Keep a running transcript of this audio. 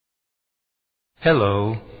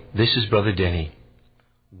Hello, this is Brother Denny.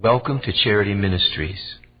 Welcome to Charity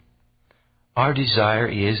Ministries. Our desire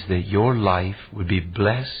is that your life would be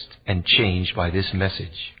blessed and changed by this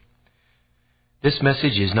message. This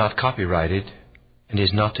message is not copyrighted and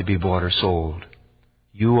is not to be bought or sold.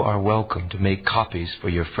 You are welcome to make copies for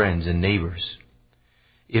your friends and neighbors.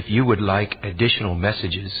 If you would like additional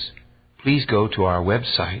messages, please go to our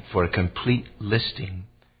website for a complete listing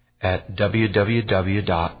at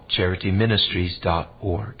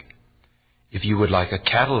www.charityministries.org. If you would like a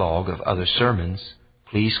catalog of other sermons,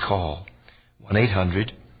 please call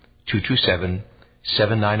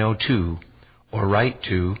 1-800-227-7902 or write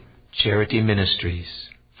to Charity Ministries,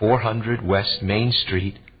 400 West Main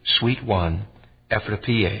Street, Suite 1, Ephrata,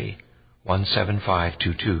 PA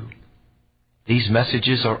 17522. These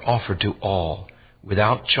messages are offered to all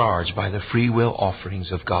without charge by the free will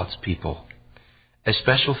offerings of God's people. A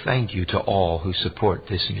special thank you to all who support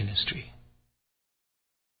this ministry.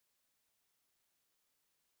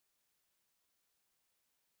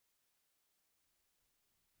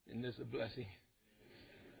 Isn't this a blessing?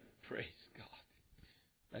 Praise God.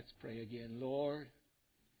 Let's pray again. Lord,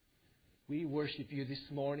 we worship you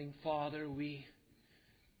this morning, Father.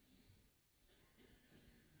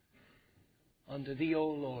 Unto thee, O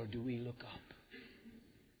Lord, do we look up.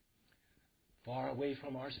 Far away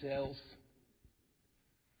from ourselves,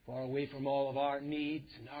 far away from all of our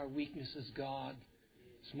needs and our weaknesses, God.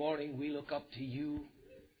 This morning we look up to you.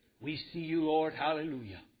 We see you, Lord,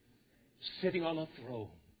 hallelujah, sitting on a throne,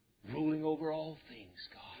 ruling over all things,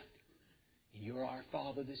 God. And you're our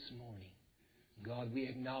Father this morning. God, we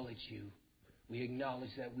acknowledge you. We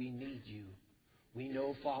acknowledge that we need you. We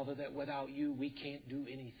know, Father, that without you we can't do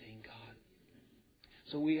anything, God.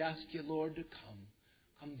 So we ask you, Lord, to come.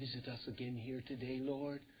 Come visit us again here today,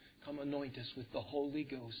 Lord. Come anoint us with the Holy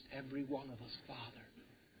Ghost, every one of us, Father.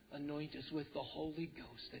 Anoint us with the Holy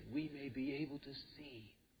Ghost that we may be able to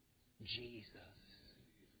see Jesus.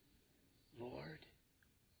 Lord,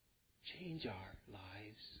 change our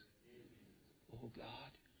lives. Oh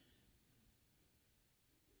God,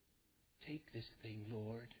 take this thing,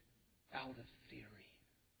 Lord, out of theory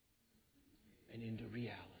and into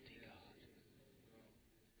reality, God.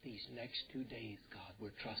 These next 2 days, God,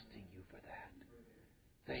 we're trusting you for that.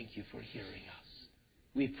 Thank you for hearing us.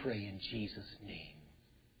 We pray in Jesus' name.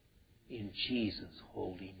 In Jesus'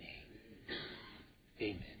 holy name.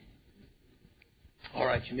 Amen. All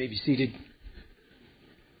right, you may be seated.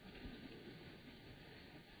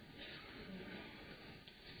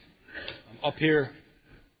 I'm up here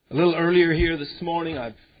a little earlier here this morning.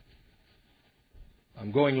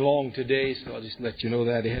 I'm going long today, so I'll just let you know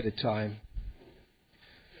that ahead of time.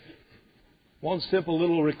 One simple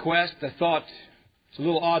little request. I thought it's a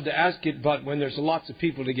little odd to ask it, but when there's lots of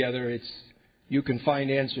people together, you can find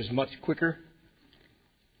answers much quicker.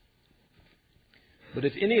 But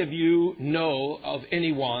if any of you know of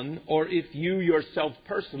anyone, or if you yourself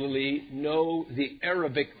personally know the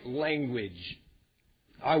Arabic language,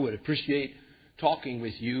 I would appreciate talking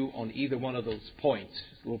with you on either one of those points.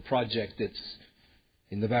 It's a little project that's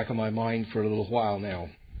in the back of my mind for a little while now.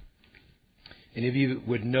 Any of you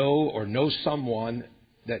would know or know someone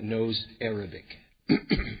that knows Arabic?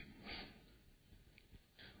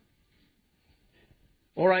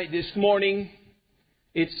 All right, this morning,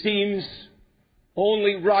 it seems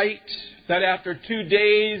only right that after 2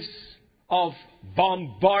 days of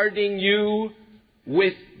bombarding you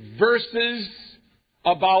with verses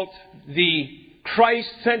about the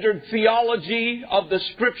Christ-centered theology of the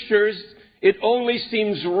Scriptures, it only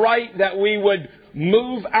seems right that we would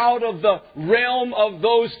move out of the realm of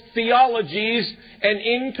those theologies and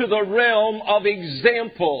into the realm of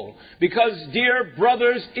example. Because, dear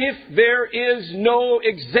brothers, if there is no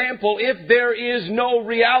example, if there is no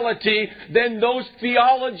reality, then those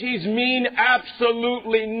theologies mean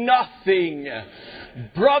absolutely nothing.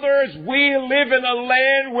 Brothers, we live in a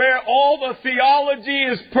land where all the theology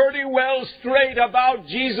is pretty well straight about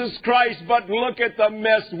Jesus Christ, but look at the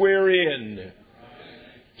mess we're in.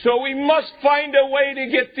 So we must find a way to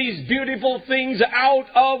get these beautiful things out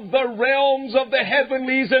of the realms of the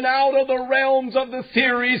heavenlies and out of the realms of the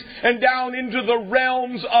theories and down into the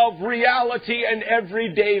realms of reality and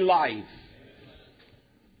everyday life.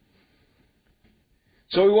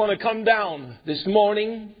 So we want to come down this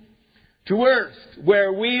morning to earth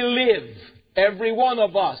where we live, every one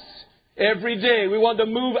of us, every day. We want to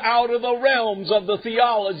move out of the realms of the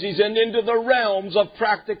theologies and into the realms of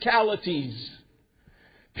practicalities.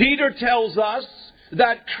 Peter tells us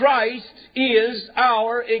that Christ is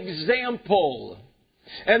our example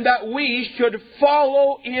and that we should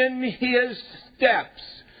follow in His steps.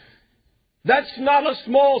 That's not a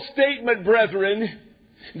small statement, brethren,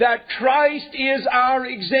 that Christ is our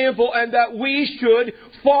example and that we should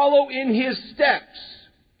follow in His steps.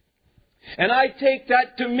 And I take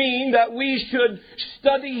that to mean that we should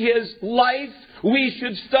study His life, we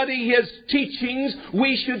should study His teachings,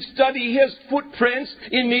 we should study His footprints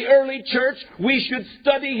in the early church, we should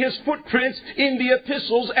study His footprints in the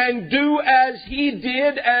epistles and do as He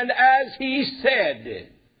did and as He said.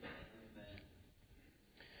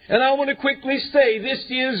 And I want to quickly say, this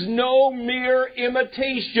is no mere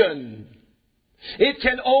imitation. It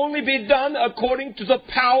can only be done according to the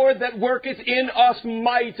power that worketh in us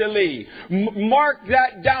mightily. Mark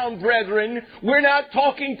that down, brethren. We're not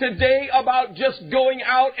talking today about just going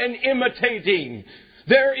out and imitating.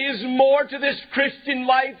 There is more to this Christian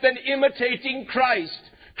life than imitating Christ.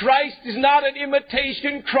 Christ is not an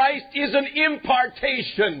imitation. Christ is an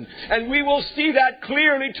impartation. And we will see that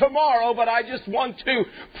clearly tomorrow, but I just want to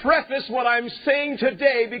preface what I'm saying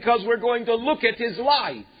today because we're going to look at His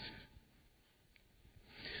life.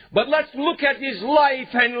 But let's look at His life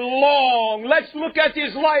and long. Let's look at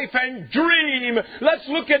His life and dream. Let's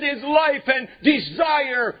look at His life and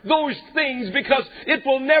desire those things, because it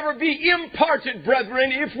will never be imparted,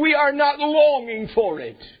 brethren, if we are not longing for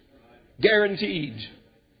it. Guaranteed.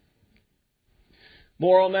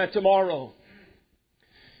 More on that tomorrow.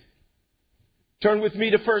 Turn with me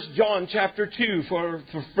to 1 John chapter 2 for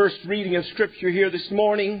first reading of Scripture here this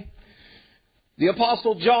morning. The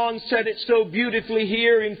Apostle John said it so beautifully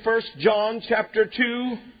here in 1 John chapter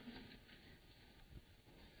 2.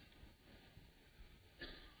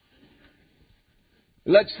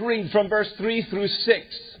 Let's read from verse 3 through 6.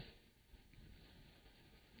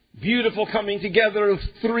 Beautiful coming together of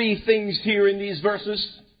three things here in these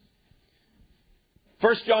verses.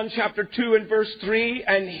 1 John chapter 2 and verse 3,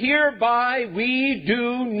 and hereby we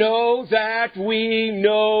do know that we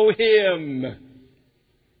know Him,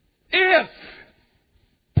 if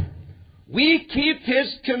we keep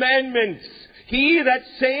His commandments. He that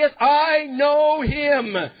saith, I know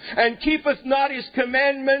Him, and keepeth not His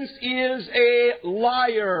commandments is a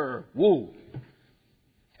liar. Woo.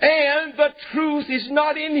 And the truth is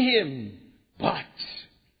not in him. But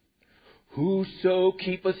whoso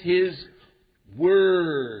keepeth His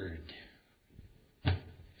word,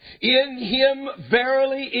 in him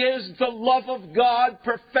verily is the love of God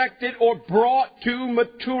perfected or brought to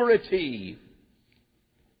maturity.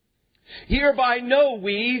 Hereby know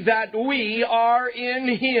we that we are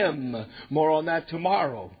in Him. More on that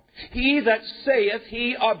tomorrow. He that saith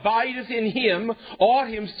he abideth in Him ought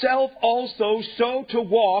himself also so to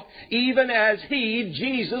walk, even as He,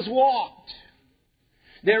 Jesus, walked.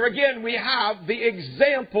 There again we have the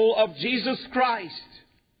example of Jesus Christ.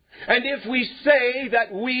 And if we say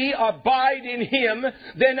that we abide in Him,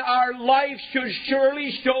 then our life should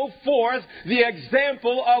surely show forth the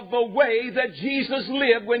example of the way that Jesus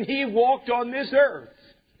lived when He walked on this earth.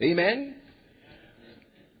 Amen?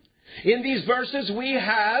 In these verses we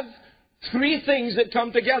have three things that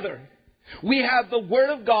come together. We have the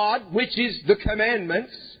Word of God, which is the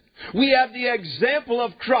commandments. We have the example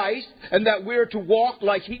of Christ, and that we're to walk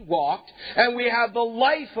like He walked. And we have the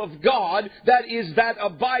life of God, that is that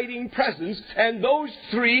abiding presence. And those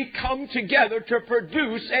three come together to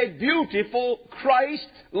produce a beautiful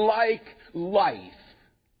Christ-like life.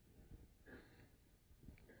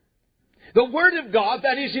 The Word of God,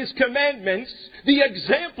 that is His commandments, the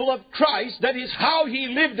example of Christ, that is how He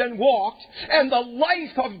lived and walked, and the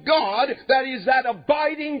life of God, that is that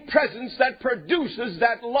abiding presence that produces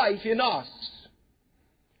that life in us.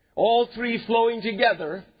 All three flowing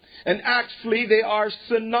together, and actually they are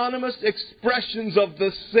synonymous expressions of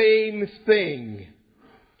the same thing.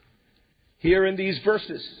 Here in these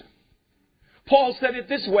verses, Paul said it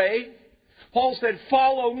this way. Paul said,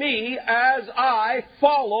 follow me as I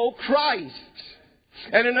follow Christ.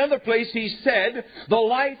 And in another place he said, the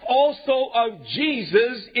life also of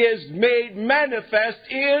Jesus is made manifest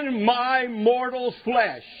in my mortal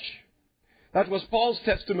flesh. That was Paul's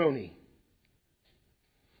testimony.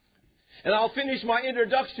 And I'll finish my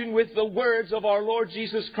introduction with the words of our Lord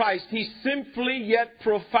Jesus Christ. He simply yet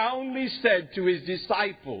profoundly said to His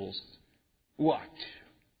disciples, what?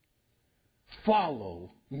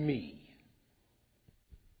 Follow me.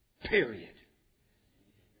 Period.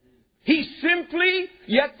 He simply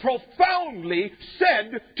yet profoundly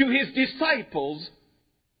said to His disciples,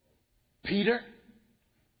 Peter,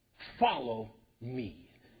 follow me.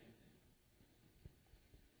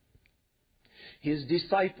 His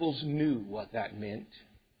disciples knew what that meant.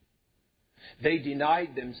 They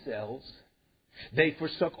denied themselves. They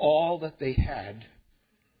forsook all that they had.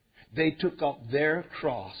 They took up their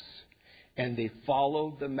cross and they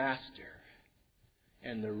followed the Master.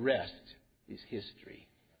 And the rest is history.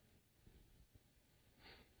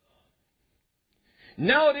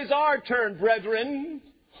 Now it is our turn, brethren.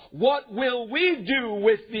 What will we do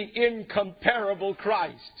with the incomparable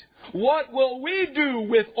Christ? What will we do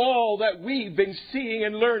with all that we've been seeing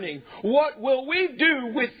and learning? What will we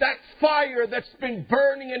do with that fire that's been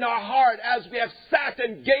burning in our heart as we have sat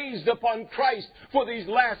and gazed upon Christ for these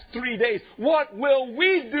last 3 days? What will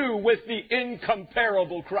we do with the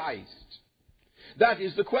incomparable Christ? That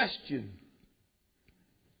is the question.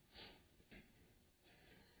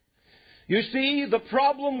 You see, the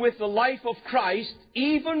problem with the life of Christ,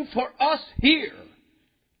 even for us here,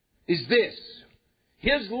 is this.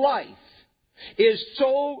 His life is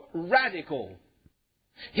so radical.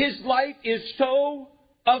 His life is so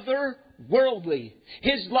otherworldly.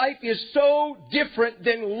 His life is so different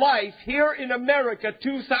than life here in America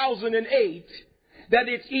 2008 that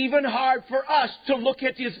it's even hard for us to look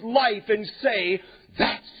at His life and say,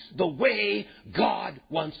 that's the way God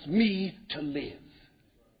wants me to live.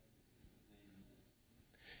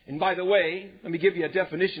 And by the way, let me give you a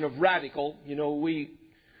definition of radical.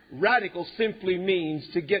 Radical simply means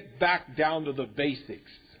to get back down to the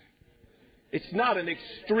basics. It's not an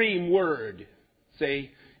extreme word.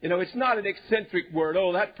 It's not an eccentric word.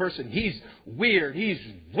 Oh, that person, he's weird. He's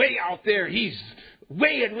way out there. He's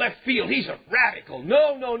way in left field. He's a radical.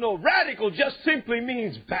 No. Radical just simply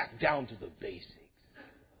means back down to the basics.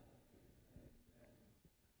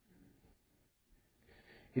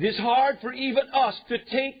 It is hard for even us to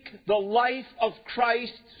take the life of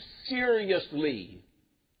Christ seriously.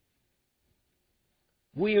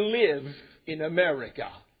 We live in America.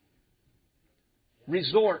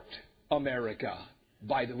 Resort America,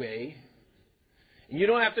 by the way. And you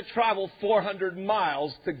don't have to travel 400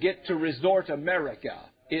 miles to get to Resort America.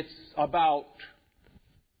 It's about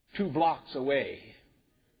 2 blocks away.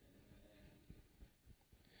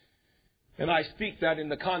 And I speak that in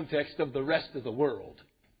the context of the rest of the world.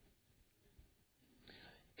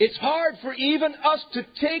 It's hard for even us to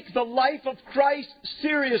take the life of Christ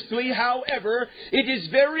seriously. However, it is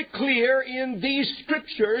very clear in these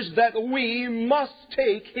scriptures that we must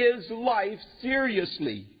take His life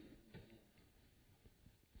seriously.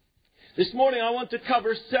 This morning I want to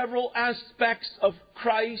cover several aspects of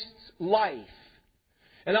Christ's life.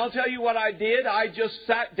 And I'll tell you what I did. I just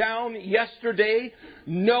sat down yesterday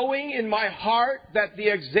knowing in my heart that the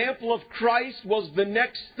example of Christ was the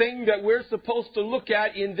next thing that we're supposed to look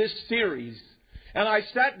at in this series. And I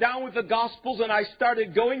sat down with the Gospels and I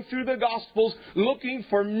started going through the Gospels looking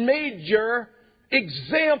for major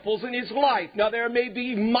examples in His life. Now there may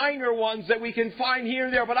be minor ones that we can find here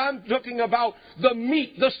and there, but I'm talking about the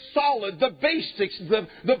meat, the solid, the basics,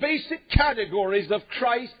 the basic categories of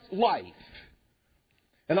Christ's life.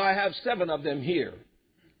 And I have 7 of them here.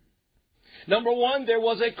 Number 1, there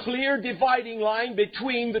was a clear dividing line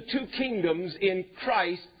between the 2 kingdoms in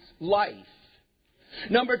Christ's life.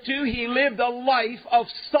 Number 2, He lived a life of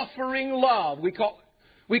suffering love. We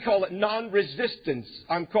call it non-resistance.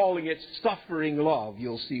 I'm calling it suffering love.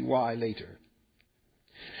 You'll see why later.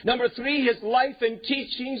 Number 3, His life and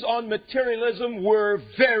teachings on materialism were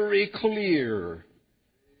very clear.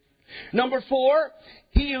 Number 4,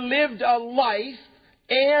 He lived a life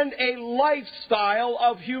and a lifestyle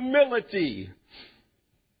of humility.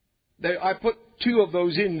 I put 2 of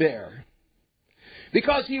those in there.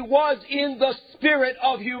 Because He was in the spirit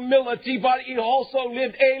of humility, but He also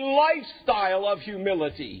lived a lifestyle of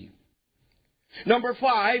humility. Number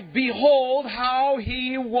 5, behold how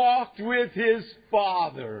He walked with His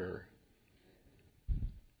Father.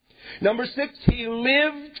 Number 6, He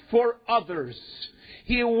lived for others.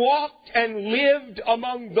 He walked and lived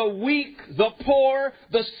among the weak, the poor,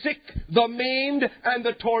 the sick, the maimed, and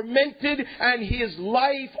the tormented, and His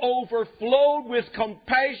life overflowed with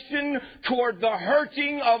compassion toward the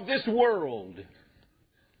hurting of this world.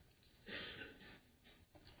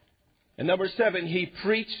 And number 7, He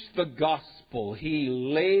preached the gospel. He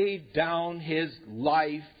laid down His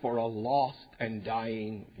life for a lost and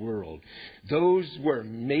dying world. Those were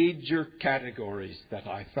major categories that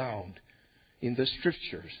I found in the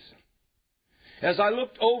Scriptures. As I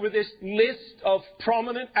looked over this list of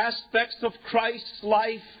prominent aspects of Christ's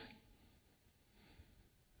life,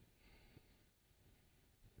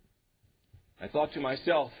 I thought to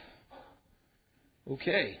myself,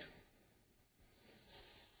 okay,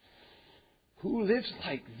 who lives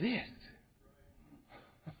like this?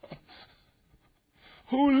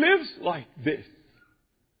 Who lives like this?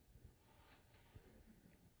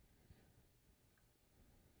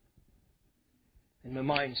 And my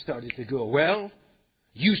mind started to go, well,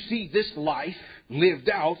 you see this life lived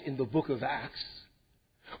out in the book of Acts.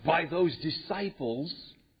 by those disciples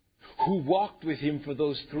who walked with him for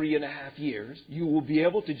those 3.5 years. You will be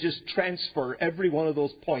able to just transfer every one of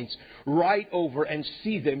those points right over and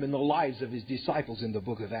see them in the lives of his disciples in the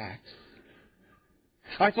book of Acts.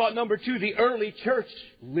 I thought, number 2, the early church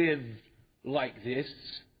lived like this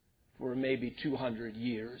for maybe 200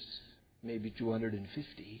 years, maybe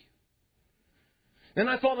 250. Then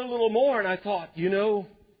I thought a little more, and I thought,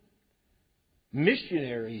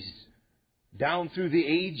 missionaries down through the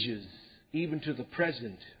ages, even to the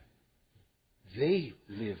present, they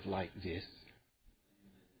live like this.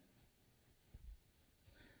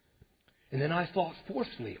 And then I thought,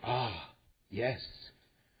 fourthly, yes,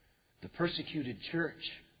 the persecuted church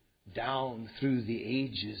down through the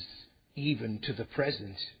ages, even to the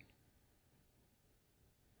present.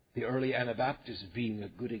 The early Anabaptists being a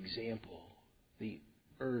good example. The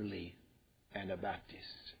early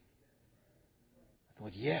Anabaptists. I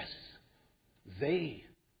thought, yes, they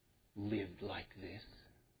lived like this.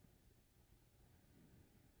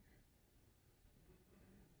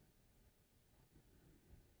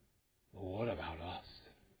 But what about us?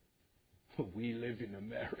 We live in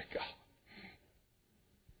America.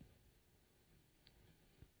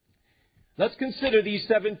 Let's consider these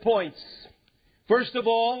 7 points. First of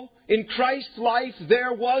all, in Christ's life,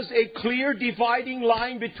 there was a clear dividing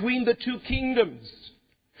line between the two kingdoms.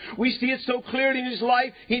 We see it so clearly in his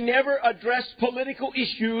life. He never addressed political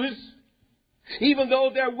issues, even though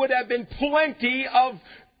there would have been plenty of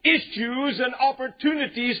issues and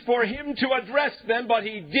opportunities for him to address them, but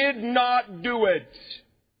he did not do it.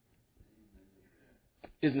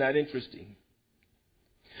 Isn't that interesting?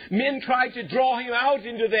 Men tried to draw him out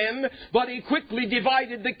into them, but he quickly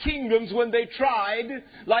divided the kingdoms when they tried.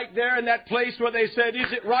 Like there in that place where they said,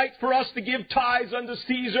 is it right for us to give tithes unto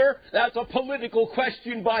Caesar? That's a political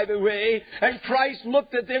question, by the way. And Christ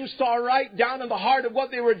looked at them, saw right down in the heart of what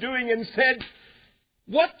they were doing and said,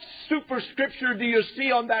 what superscripture do you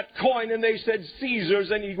see on that coin? And they said,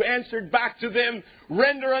 Caesar's. And he answered back to them,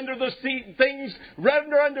 render unto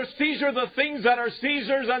Caesar the things that are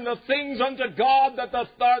Caesar's, and the things unto God that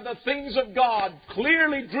are the things of God.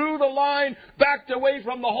 Clearly drew the line, backed away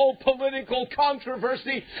from the whole political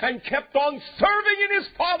controversy, and kept on serving in his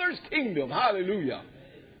Father's kingdom. Hallelujah.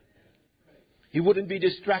 He wouldn't be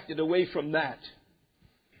distracted away from that.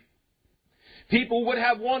 People would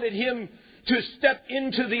have wanted him to step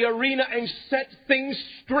into the arena and set things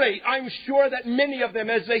straight. I'm sure that many of them,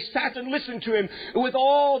 as they sat and listened to him, with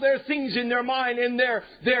all their things in their mind and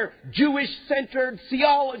their Jewish-centered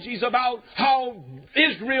theologies about how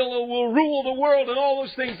Israel will rule the world and all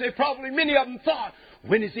those things, many of them thought,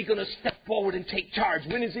 when is he going to step forward and take charge?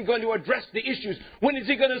 When is he going to address the issues? When is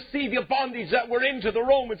he going to see the bondage that we're into the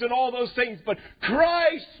Romans and all those things? But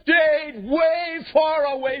Christ stayed way far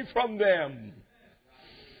away from them.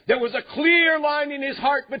 There was a clear line in his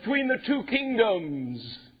heart between the two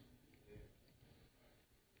kingdoms.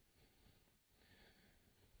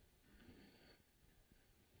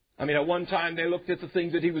 At one time they looked at the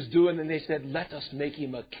things that he was doing and they said, let us make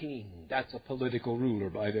him a king. That's a political ruler,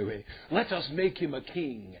 by the way. Let us make him a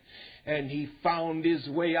king. And he found his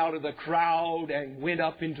way out of the crowd and went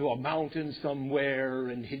up into a mountain somewhere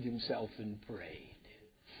and hid himself and prayed.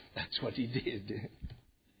 That's what he did.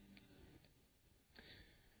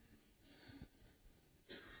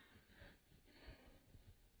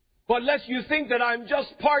 But lest you think that I'm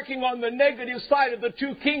just parking on the negative side of the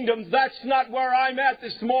two kingdoms, that's not where I'm at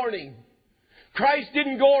this morning. Christ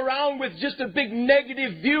didn't go around with just a big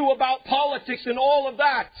negative view about politics and all of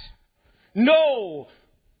that. No,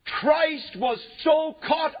 Christ was so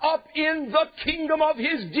caught up in the kingdom of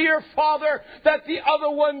his dear Father that the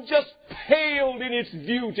other one just paled in its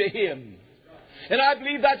view to him. And I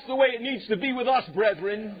believe that's the way it needs to be with us,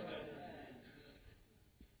 brethren.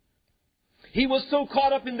 He was so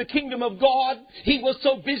caught up in the kingdom of God. He was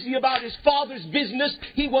so busy about his Father's business.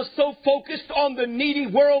 He was so focused on the needy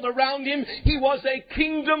world around him. He was a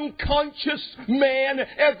kingdom-conscious man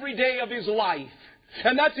every day of his life.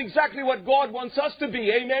 And that's exactly what God wants us to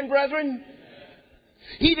be. Amen, brethren?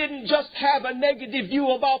 He didn't just have a negative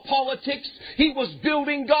view about politics. He was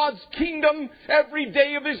building God's kingdom every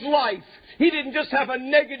day of his life. He didn't just have a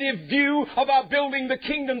negative view about building the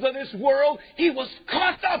kingdoms of this world. He was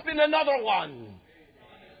caught up in another one.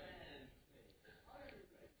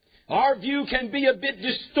 Our view can be a bit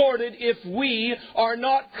distorted if we are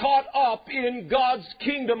not caught up in God's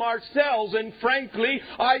kingdom ourselves. And frankly,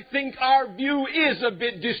 I think our view is a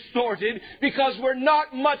bit distorted because we're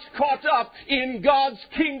not much caught up in God's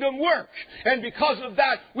kingdom work. And because of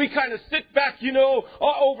that, we kind of sit back,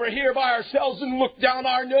 over here by ourselves and look down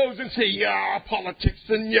our nose and say, yeah, politics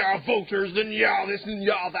and yeah, voters and yeah, this and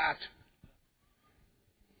yeah, that.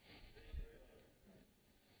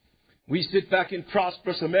 We sit back in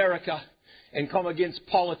prosperous America and come against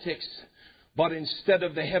politics, but instead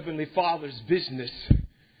of the Heavenly Father's business,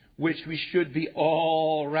 which we should be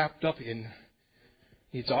all wrapped up in,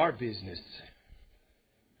 it's our business.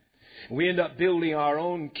 We end up building our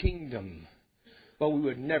own kingdom, but we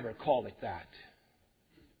would never call it that.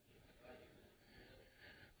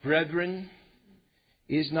 Brethren,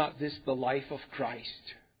 is not this the life of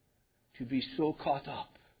Christ, to be so caught up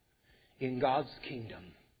in God's kingdom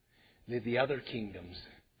that the other kingdoms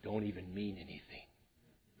don't even mean anything?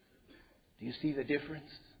 Do you see the difference?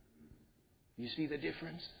 Do you see the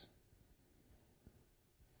difference?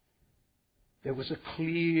 There was a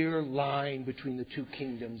clear line between the two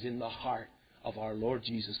kingdoms in the heart of our Lord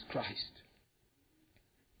Jesus Christ.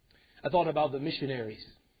 I thought about the missionaries.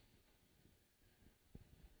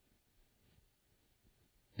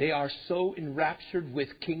 They are so enraptured with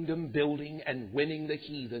kingdom building and winning the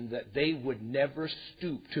heathen that they would never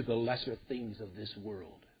stoop to the lesser things of this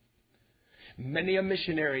world. Many a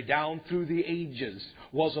missionary down through the ages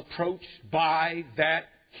was approached by that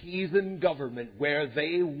heathen government where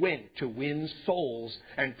they went to win souls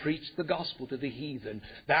and preach the gospel to the heathen.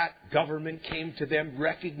 That government came to them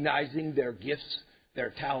recognizing their gifts, their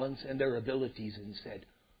talents, and their abilities and said,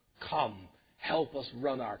 "Come, help us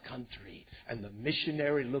run our country." And the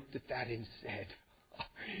missionary looked at that and said,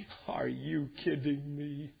 "Are you kidding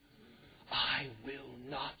me? I will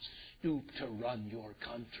not stoop to run your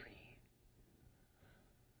country.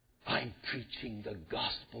 I'm preaching the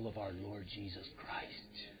gospel of our Lord Jesus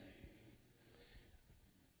Christ."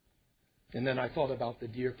 And then I thought about the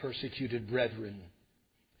dear persecuted brethren.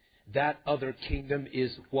 That other kingdom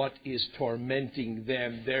is what is tormenting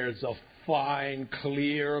them. There's a fine,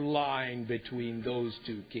 clear line between those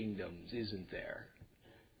two kingdoms, isn't there?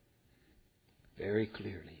 Very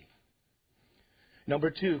clearly.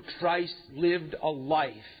 Number 2, Christ lived a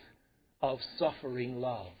life of suffering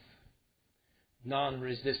love.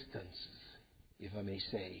 Non-resistance, if I may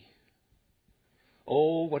say.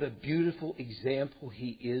 Oh, what a beautiful example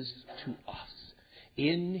He is to us.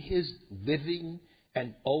 In His living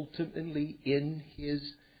and ultimately in His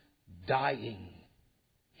dying,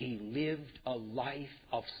 He lived a life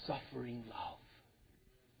of suffering love.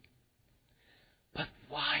 But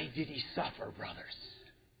why did He suffer, brothers?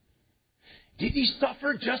 Did He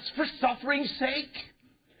suffer just for suffering's sake?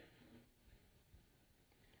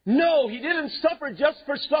 No, He didn't suffer just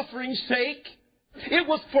for suffering's sake. It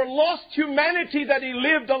was for lost humanity that He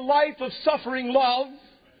lived a life of suffering love.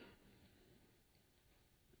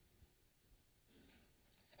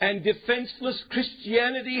 And defenseless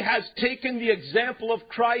Christianity has taken the example of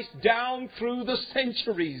Christ down through the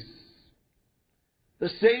centuries. The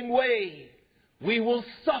same way we will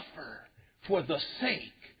suffer for the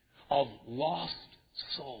sake of lost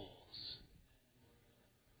souls.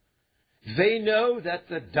 They know that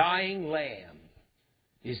the dying lamb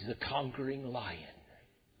is the conquering lion,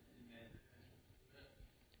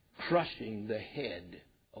 crushing the head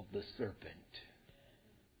of the serpent.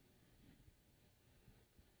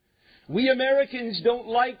 We Americans don't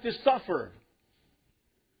like to suffer.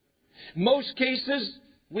 Most cases,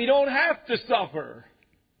 we don't have to suffer.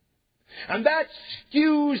 And that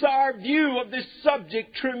skews our view of this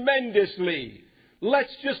subject tremendously.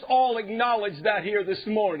 Let's just all acknowledge that here this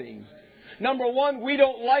morning. Number 1, we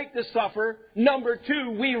don't like to suffer. Number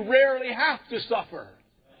 2, we rarely have to suffer.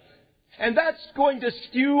 And that's going to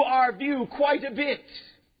skew our view quite a bit.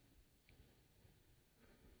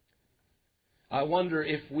 I wonder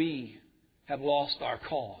if we have lost our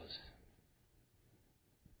cause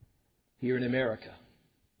here in America.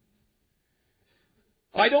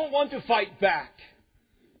 I don't want to fight back.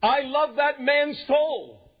 I love that man's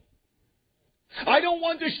soul. I don't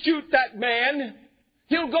want to shoot that man.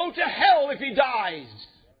 He'll go to hell if he dies.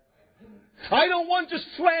 I don't want to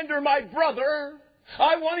slander my brother.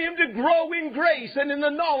 I want him to grow in grace and in the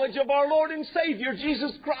knowledge of our Lord and Savior,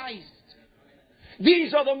 Jesus Christ.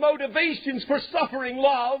 These are the motivations for suffering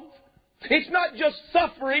love. It's not just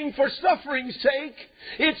suffering for suffering's sake.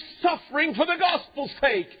 It's suffering for the gospel's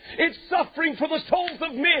sake. It's suffering for the souls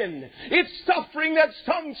of men. It's suffering that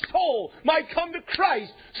some soul might come to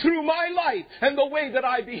Christ through my life and the way that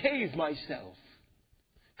I behave myself.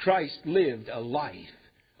 Christ lived a life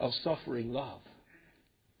of suffering love.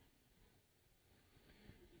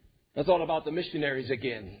 I thought about the missionaries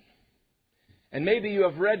again. And maybe you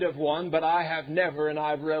have read of one, but I have never, and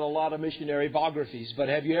I've read a lot of missionary biographies. But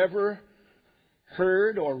have you ever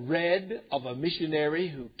heard or read of a missionary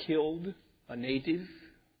who killed a native?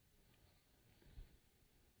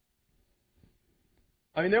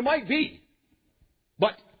 I mean, there might be.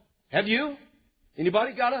 But have you?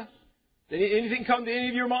 Anybody got anything come to any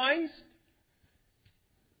of your minds?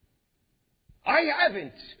 I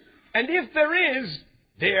haven't. And if there is,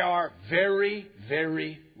 they are very,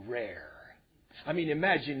 very rare. I mean,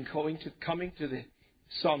 imagine coming to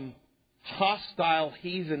some hostile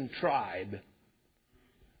heathen tribe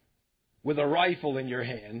with a rifle in your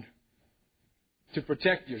hand to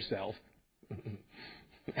protect yourself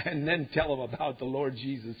and then tell them about the Lord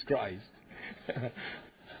Jesus Christ. That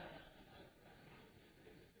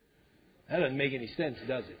doesn't make any sense,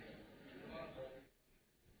 does it?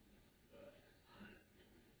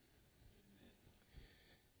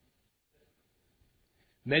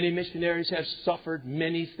 Many missionaries have suffered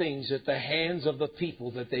many things at the hands of the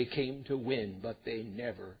people that they came to win, but they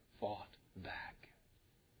never fought back.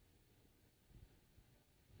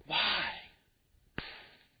 Why?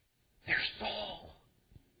 Their soul.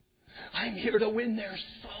 I'm here to win their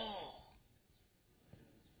soul.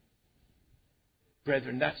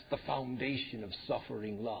 Brethren, that's the foundation of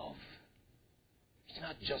suffering love. It's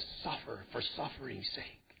not just suffer for suffering's sake.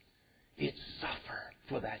 It's suffer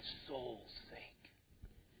for that soul's sake.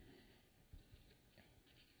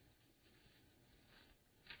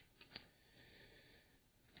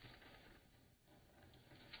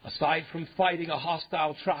 Aside from fighting a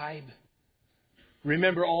hostile tribe,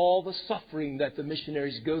 remember all the suffering that the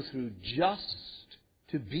missionaries go through just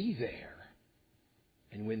to be there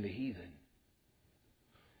and win the heathen.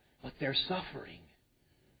 But their suffering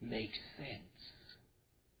makes sense.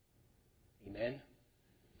 Amen?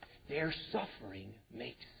 Their suffering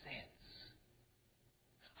makes sense.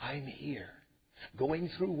 I'm here, going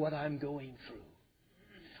through what I'm going through.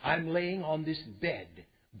 I'm laying on this bed,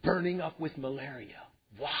 burning up with malaria.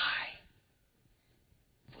 Why?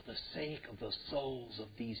 For the sake of the souls of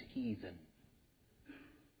these heathen.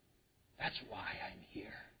 That's why I'm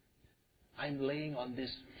here. I'm laying on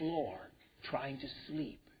this floor trying to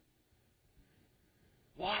sleep.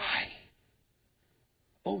 Why?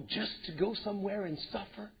 Oh, just to go somewhere and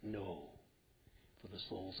suffer? No, for the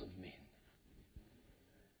souls of men.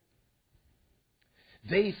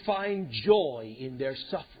 They find joy in their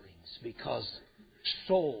sufferings because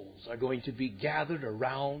souls are going to be gathered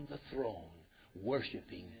around the throne,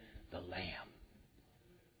 worshiping the Lamb.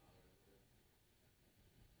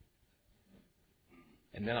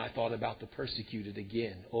 And then I thought about the persecuted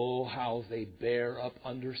again. Oh, how they bear up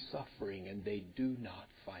under suffering and they do not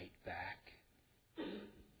fight back.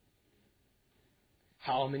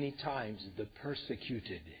 How many times the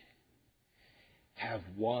persecuted have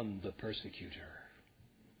won the persecutor?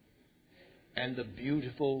 And the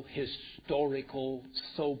beautiful, historical,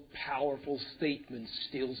 so powerful statement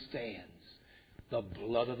still stands. The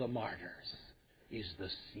blood of the martyrs is the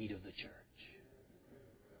seed of the church.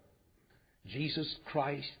 Jesus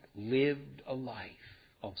Christ lived a life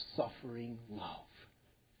of suffering love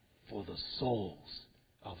for the souls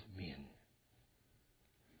of men.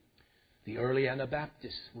 The early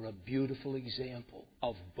Anabaptists were a beautiful example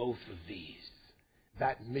of both of these.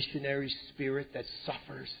 That missionary spirit that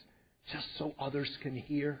suffers just so others can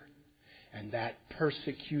hear, and that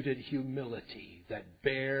persecuted humility that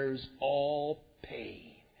bears all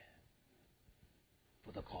pain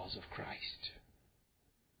for the cause of Christ.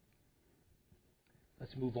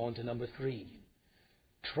 Let's move on to number 3.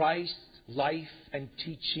 Christ's life and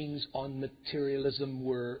teachings on materialism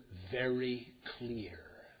were very clear.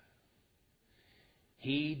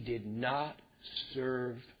 He did not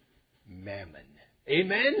serve mammon.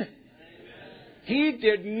 Amen? Amen. He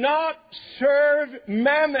did not serve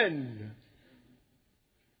mammon.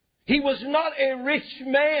 He was not a rich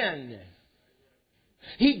man.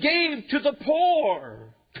 He gave to the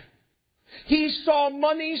poor. He saw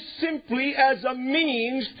money simply as a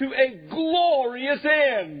means to a glorious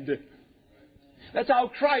end. That's how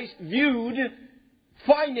Christ viewed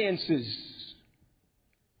finances.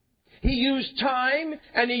 He used time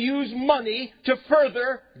and he used money to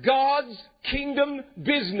further God's kingdom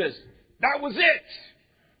business. That was it.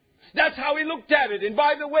 That's how he looked at it. And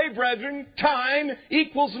by the way, brethren, time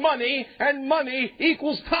equals money and money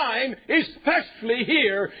equals time, especially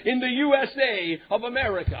here in the USA of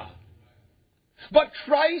America. But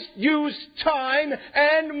Christ used time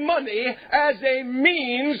and money as a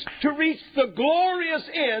means to reach the glorious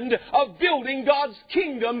end of building God's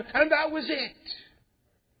kingdom, and that was it.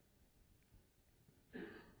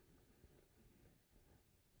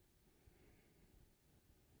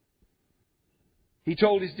 He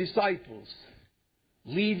told His disciples,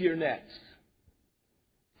 leave your nets.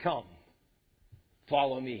 Come,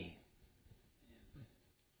 follow me.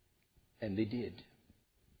 And they did.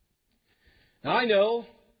 Now I know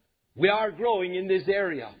we are growing in this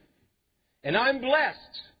area. And I'm blessed.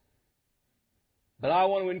 But I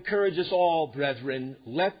want to encourage us all, brethren,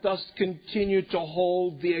 let us continue to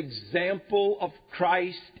hold the example of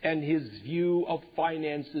Christ and His view of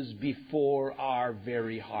finances before our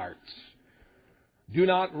very hearts. Do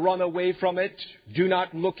not run away from it. Do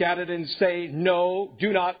not look at it and say no.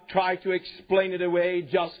 Do not try to explain it away.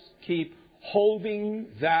 Just keep holding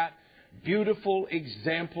that beautiful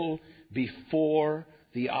example before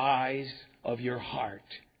the eyes of your heart.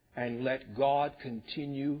 And let God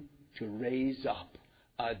continue to raise up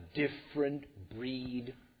a different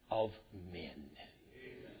breed of men.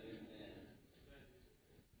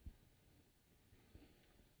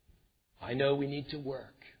 I know we need to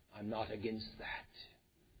work. I'm not against that.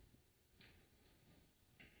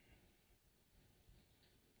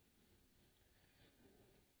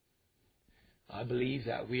 I believe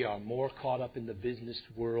that we are more caught up in the business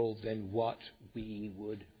world than what we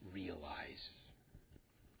would realize.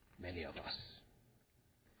 Many of us.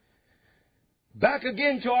 Back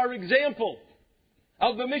again to our example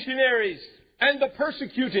of the missionaries and the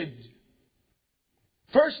persecuted.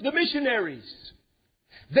 First, the missionaries.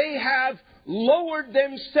 They have lowered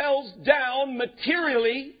themselves down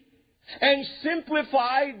materially and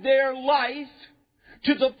simplified their life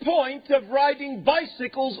to the point of riding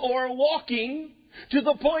bicycles or walking, to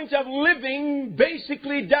the point of living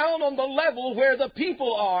basically down on the level where the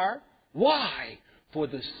people are. Why? For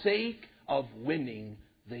the sake of winning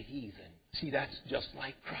the heathen. See, that's just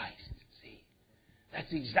like Christ. See,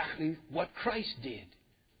 that's exactly what Christ did.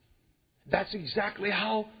 That's exactly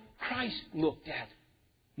how Christ looked at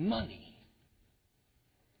money.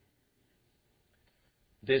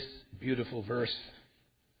 This beautiful verse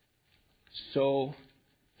so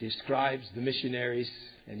describes the missionaries,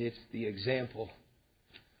 and it's the example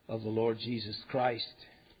of the Lord Jesus Christ.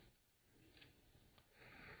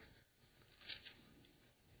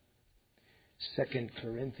 2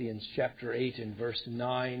 Corinthians chapter 8 and verse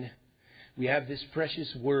 9, we have this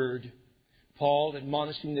precious word. Paul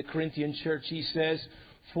admonishing the Corinthian church, he says,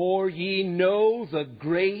 for ye know the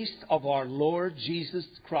grace of our Lord Jesus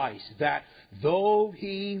Christ, that though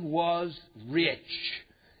He was rich,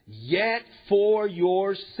 yet for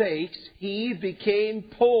your sakes He became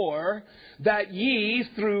poor, that ye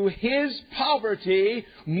through His poverty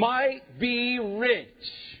might be rich.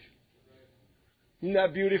 Isn't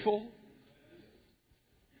that beautiful?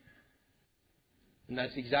 And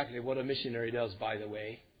that's exactly what a missionary does, by the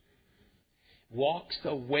way. Walks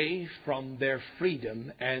away from their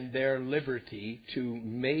freedom and their liberty to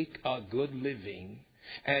make a good living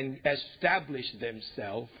and establish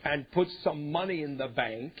themselves and put some money in the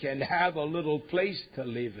bank and have a little place to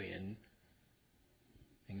live in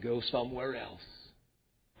and go somewhere else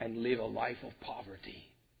and live a life of poverty.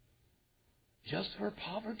 Just for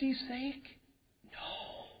poverty's sake?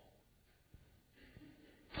 No.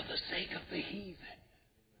 For the sake of the heathen.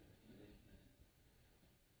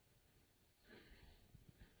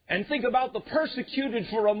 And think about the persecuted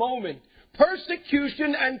for a moment.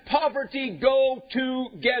 Persecution and poverty go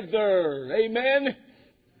together. Amen?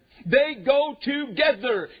 They go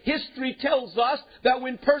together. History tells us that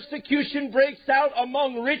when persecution breaks out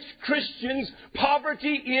among rich Christians,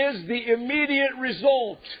 poverty is the immediate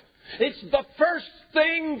result. It's the first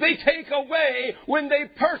thing they take away when they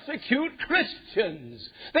persecute Christians.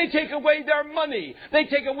 They take away their money. They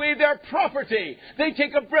take away their property. They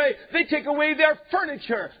take away their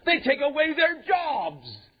furniture. They take away their jobs.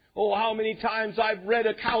 Oh, how many times I've read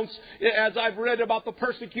accounts as I've read about the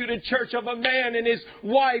persecuted church of a man and his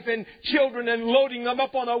wife and children and loading them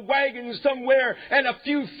up on a wagon somewhere and a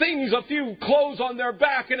few clothes on their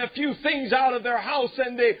back and a few things out of their house,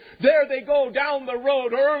 and there they go down the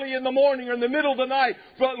road early in the morning or in the middle of the night,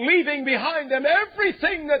 but leaving behind them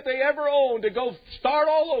everything that they ever owned to go start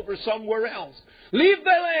all over somewhere else. Leave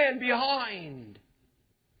their land behind.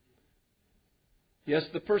 Yes,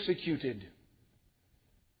 the persecuted,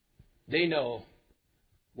 they know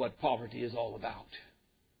what poverty is all about.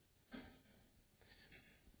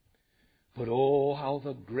 But oh, how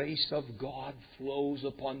the grace of God flows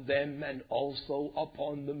upon them and also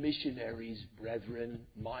upon the missionaries, brethren,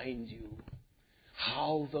 mind you.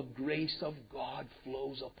 How the grace of God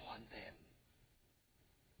flows upon them.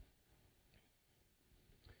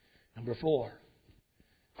 Number 4,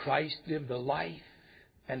 Christ lived a life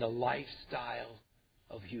and a lifestyle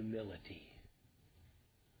of humility.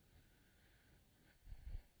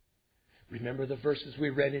 Remember the verses we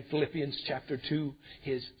read in Philippians chapter 2?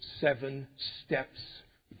 His 7 steps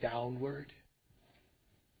downward.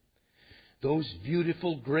 Those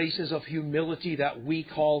beautiful graces of humility that we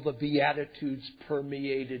call the Beatitudes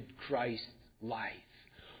permeated Christ's life.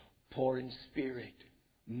 Poor in spirit,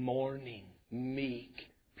 mourning, meek,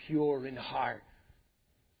 pure in heart,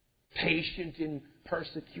 patient in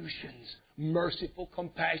persecutions, merciful,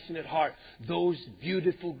 compassionate heart. Those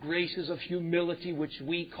beautiful graces of humility which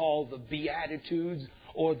we call the Beatitudes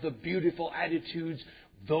or the beautiful attitudes,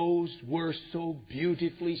 those were so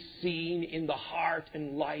beautifully seen in the heart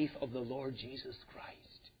and life of the Lord Jesus Christ.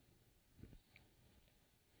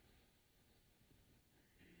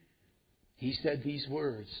 He said these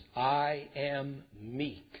words, I am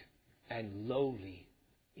meek and lowly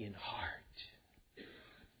in heart.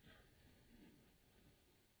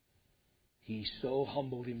 He so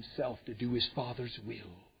humbled himself to do his Father's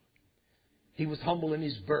will. He was humble in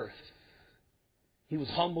his birth. He was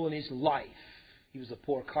humble in his life. He was a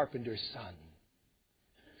poor carpenter's son.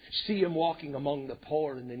 See him walking among the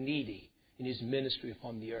poor and the needy in his ministry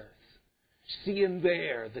upon the earth. See him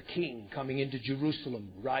there, the king, coming into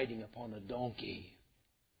Jerusalem, riding upon a donkey.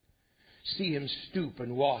 See him stoop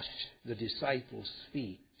and wash the disciples'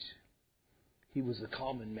 feet. He was a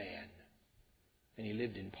common man, and he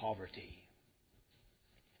lived in poverty.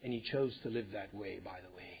 And he chose to live that way, by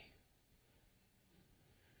the way.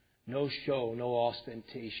 No show, no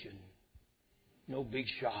ostentation, no big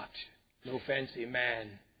shot, no fancy man,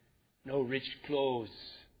 no rich clothes,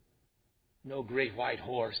 no great white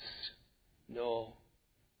horse. No,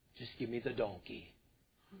 just give me the donkey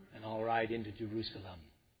and I'll ride into Jerusalem.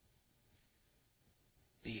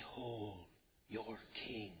 Behold your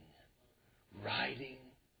king riding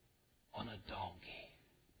on a donkey,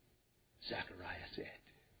 Zechariah said.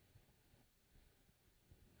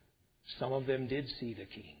 Some of them did see the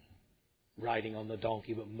king riding on the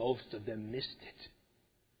donkey, but most of them missed it.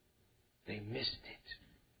 They missed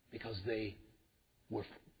it because they were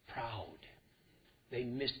proud. They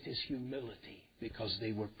missed his humility because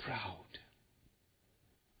they were proud.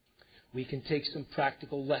 We can take some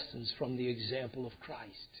practical lessons from the example of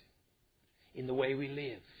Christ in the way we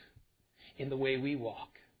live, in the way we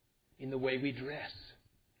walk, in the way we dress,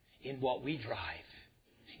 in what we drive,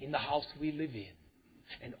 in the house we live in,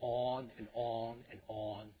 and on and on and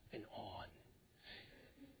on and on.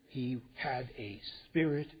 He had a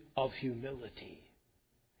spirit of humility,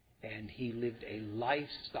 and he lived a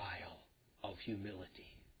lifestyle of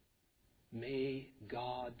humility. May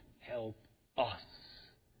God help us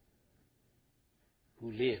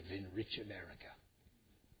who live in rich America.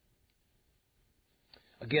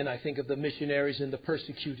 Again, I think of the missionaries and the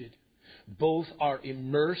persecuted. Both are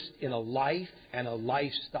immersed in a life and a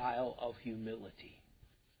lifestyle of humility.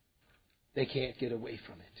 They can't get away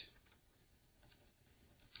from it.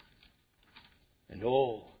 And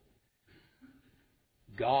oh,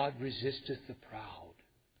 God resisteth the proud,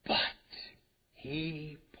 but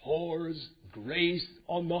He pours grace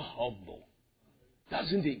on the humble.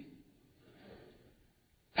 Doesn't He?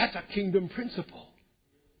 That's a kingdom principle.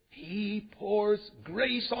 He pours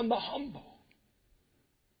grace on the humble.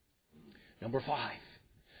 Number 5.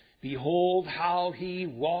 Behold how He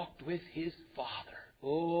walked with His Father.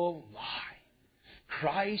 Oh my.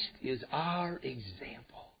 Christ is our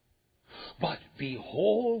example. But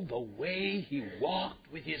behold the way He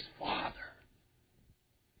walked with His Father.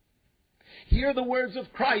 Hear the words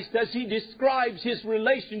of Christ as He describes His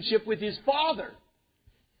relationship with His Father.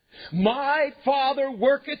 My Father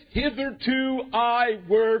worketh hitherto, I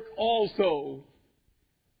work also.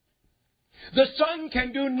 The Son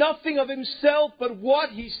can do nothing of Himself but what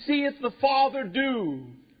He seeth the Father do.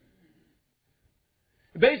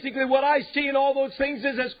 Basically, what I see in all those things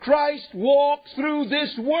is as Christ walked through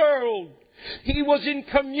this world, He was in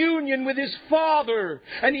communion with His Father,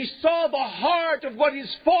 and He saw the heart of what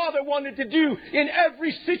His Father wanted to do in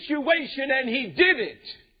every situation, and He did it.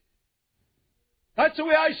 That's the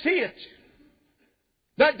way I see it.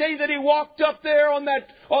 That day that He walked up there on that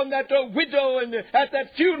widow and at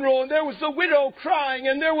that funeral, and there was the widow crying,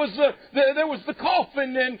 and there was the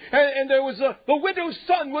coffin, and there was the widow's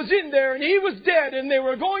son was in there, and he was dead, and they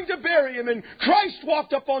were going to bury him, and Christ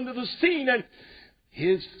walked up onto the scene, and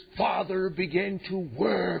His Father began to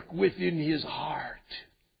work within His heart.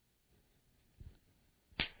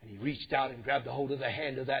 And He reached out and grabbed a hold of the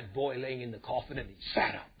hand of that boy laying in the coffin, and he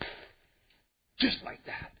sat up. Just like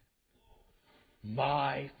that.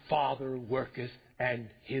 My Father worketh, and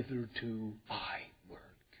hitherto I work.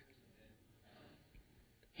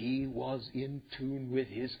 He was in tune with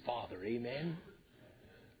His Father. Amen?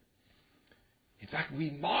 In fact, we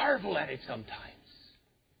marvel at it sometimes.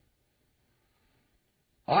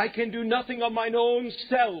 I can do nothing of mine own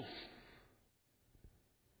self.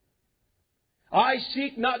 I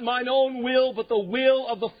seek not mine own will, but the will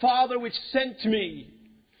of the Father which sent me.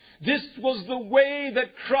 This was the way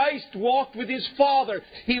that Christ walked with His Father.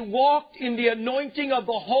 He walked in the anointing of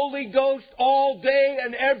the Holy Ghost all day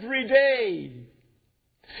and every day.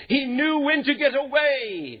 He knew when to get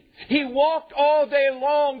away. He walked all day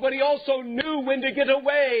long, but He also knew when to get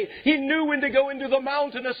away. He knew when to go into the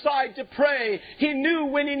mountain aside to pray. He knew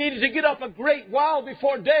when He needed to get up a great while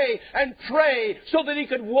before day and pray so that He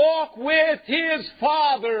could walk with His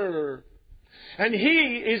Father. And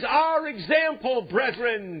He is our example,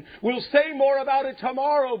 brethren. We'll say more about it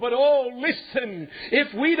tomorrow, but oh, listen,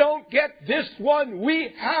 if we don't get this one,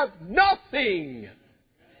 we have nothing.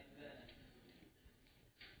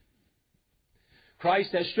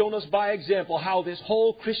 Christ has shown us by example how this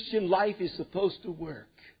whole Christian life is supposed to work.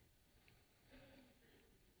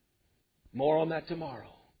 More on that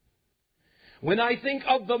tomorrow. When I think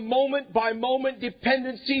of the moment-by-moment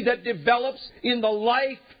dependency that develops in the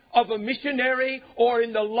life of a missionary or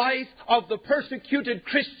in the life of the persecuted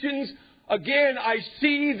Christians, again I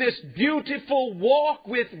see this beautiful walk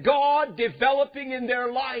with God developing in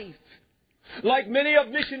their life. Like many of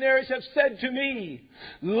missionaries have said to me,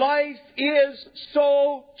 life is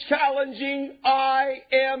so challenging, I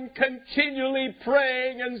am continually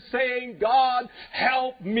praying and saying, God,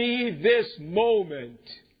 help me this moment.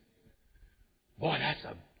 Boy, that's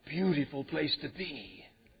a beautiful place to be.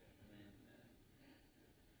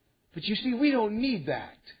 But you see, we don't need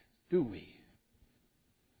that, do we?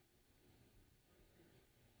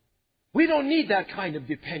 We don't need that kind of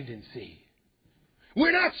dependency.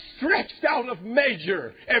 We're not stretched out of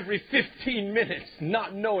measure every 15 minutes,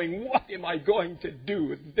 not knowing what am I going to do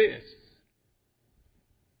with this.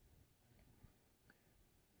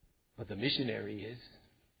 But the missionary is.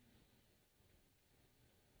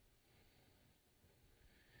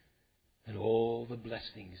 And all the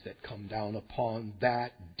blessings that come down upon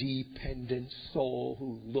that dependent soul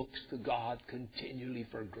who looks to God continually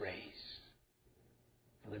for grace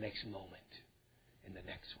for the next moment and the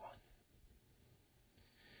next one.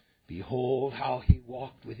 Behold how He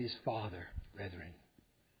walked with His Father, brethren.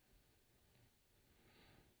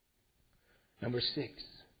 Number 6.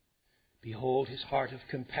 Behold His heart of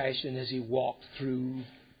compassion as He walked through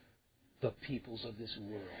the peoples of this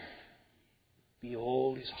world.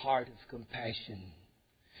 Behold His heart of compassion.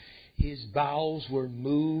 His bowels were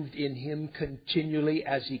moved in Him continually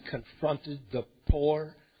as He confronted the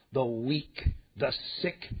poor, the weak, the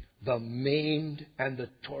sick, the maimed, and the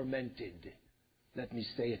tormented. Let me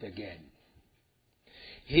say it again.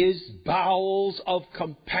 His bowels of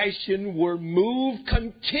compassion were moved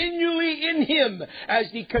continually in Him as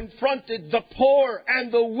He confronted the poor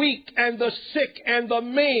and the weak and the sick and the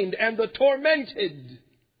maimed and the tormented.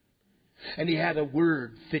 And He had a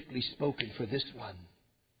word fitly spoken for this one.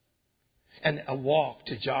 And a walk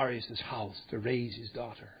to Jairus' house to raise his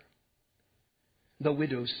daughter. The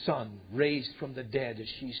widow's son raised from the dead as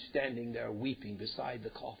she's standing there weeping beside the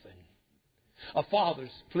coffin. A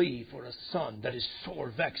father's plea for a son that is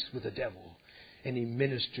sore vexed with the devil. And He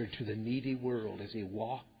ministered to the needy world as He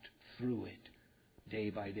walked through it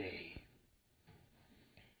day by day.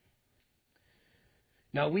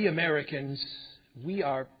 Now we Americans, we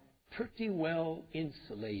are pretty well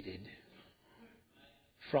insulated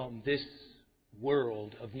from this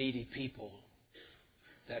world of needy people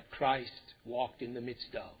that Christ walked in the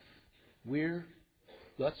midst of.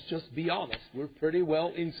 Let's just be honest, we're pretty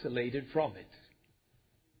well insulated from it.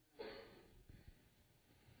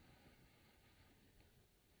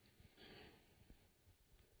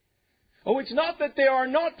 Oh, it's not that there are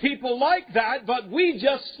not people like that, but we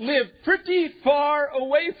just live pretty far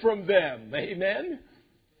away from them. Amen?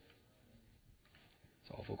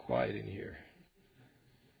 It's awful quiet in here.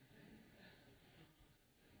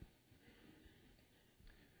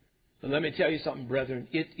 But let me tell you something, brethren.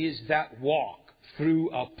 It is that walk through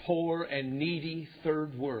a poor and needy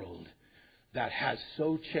third world that has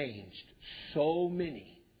so changed so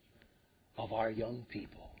many of our young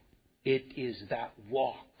people. It is that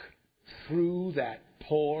walk through that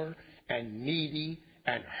poor and needy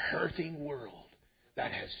and hurting world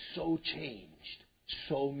that has so changed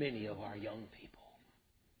so many of our young people.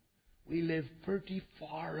 We live pretty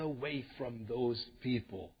far away from those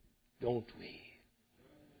people, don't we?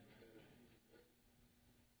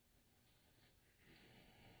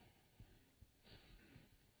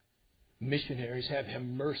 Missionaries have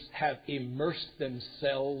immersed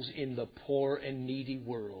themselves in the poor and needy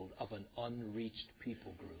world of an unreached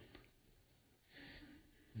people group.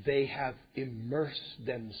 They have immersed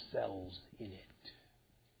themselves in it.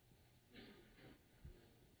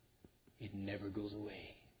 It never goes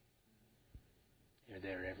away. They're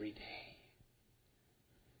there every day.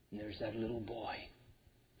 And there's that little boy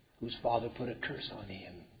whose father put a curse on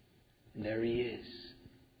him. And there he is,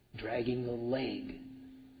 dragging the leg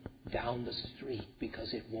down the street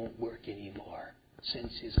because it won't work anymore,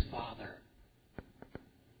 since his father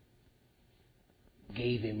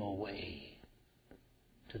gave him away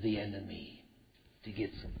to the enemy to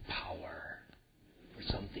get some power for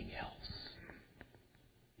something else.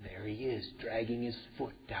 There he is, dragging his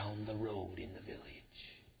foot down the road in the village.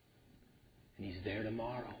 And he's there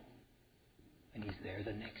tomorrow. And he's there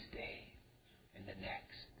the next day. And the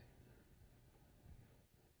next.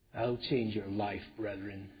 That'll change your life,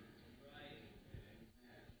 brethren.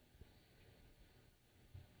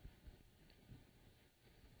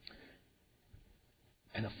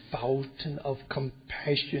 And a fountain of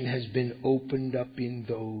compassion has been opened up in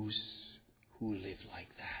those who live like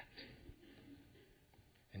that.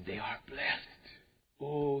 And they are blessed.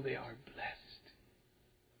 Oh, they are blessed.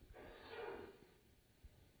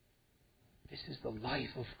 This is the life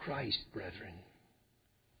of Christ, brethren.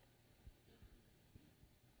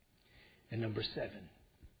 And number 7.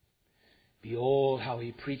 Behold how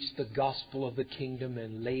he preached the gospel of the kingdom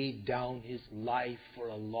and laid down his life for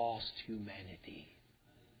a lost humanity.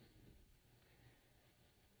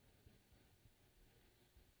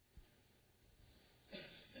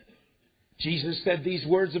 Jesus said these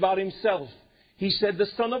words about himself. He said, the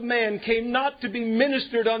Son of Man came not to be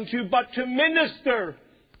ministered unto, but to minister,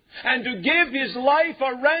 and to give his life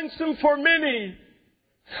a ransom for many.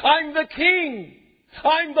 I'm the King.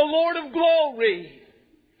 I'm the Lord of glory.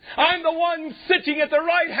 I'm the one sitting at the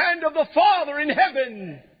right hand of the Father in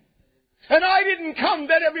heaven. And I didn't come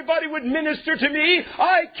that everybody would minister to me.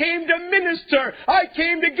 I came to minister. I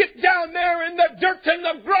came to get down there in the dirt and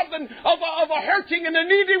the grubbing of a hurting and a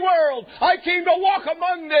needy world. I came to walk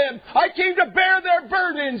among them. I came to bear their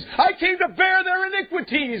burdens. I came to bear their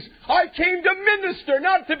iniquities. I came to minister,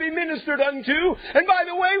 not to be ministered unto. And by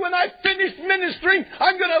the way, when I finish ministering,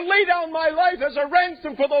 I'm going to lay down my life as a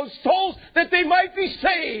ransom for those souls that they might be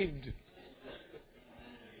saved.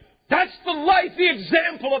 That's the life, the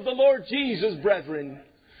example of the Lord Jesus, brethren.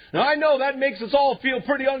 Now, I know that makes us all feel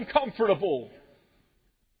pretty uncomfortable.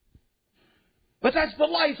 But that's the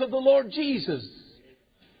life of the Lord Jesus.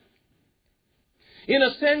 In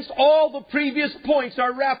a sense, all the previous points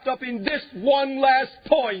are wrapped up in this one last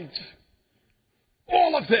point.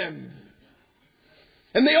 All of them.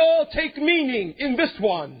 And they all take meaning in this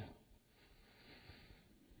one.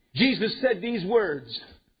 Jesus said these words,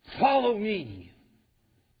 "Follow me,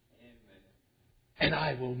 and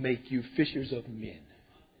I will make you fishers of men."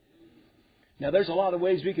 Now, there's a lot of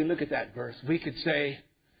ways we can look at that verse. We could say,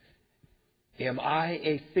 am I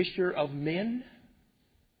a fisher of men?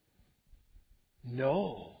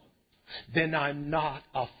 No. Then I'm not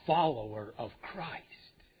a follower of Christ.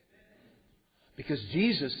 Because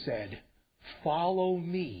Jesus said, follow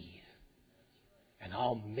me, and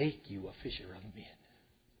I'll make you a fisher of men.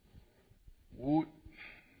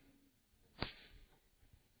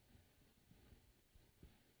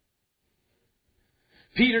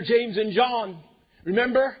 Peter, James, and John,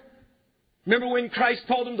 remember? Remember when Christ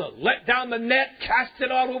told them to let down the net, cast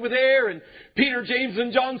it out over there? And Peter, James,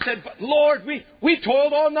 and John said, "But Lord, we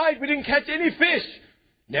toiled all night. We didn't catch any fish.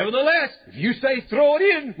 Nevertheless, if you say throw it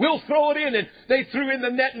in, we'll throw it in." And they threw in the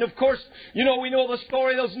net. And of course, we know the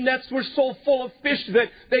story. Those nets were so full of fish that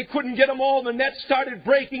they couldn't get them all. The net started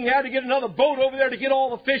breaking. They had to get another boat over there to get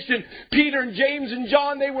all the fish. And Peter and James and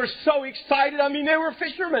John, they were so excited. They were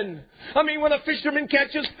fishermen. When a fisherman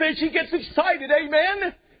catches fish, he gets excited.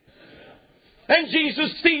 Amen? And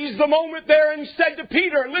Jesus seized the moment there and said to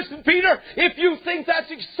Peter, "Listen, Peter, if you think that's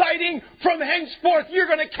exciting, from henceforth you're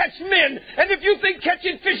going to catch men. And if you think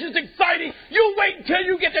catching fish is exciting, you wait until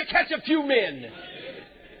you get to catch a few men.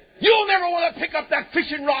 You'll never want to pick up that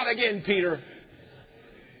fishing rod again, Peter.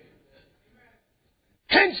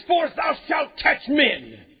 Henceforth thou shalt catch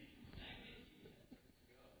men."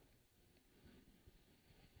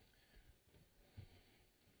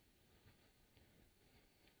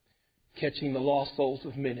 Catching the lost souls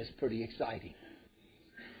of men is pretty exciting.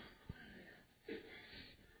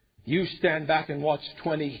 You stand back and watch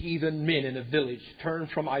 20 heathen men in a village turn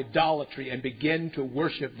from idolatry and begin to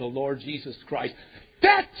worship the Lord Jesus Christ.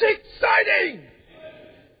 That's exciting!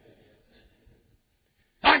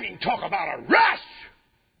 Talk about a rush!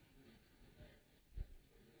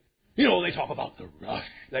 They talk about the rush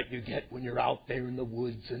that you get when you're out there in the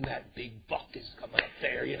woods and that big buck is coming up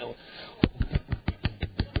there,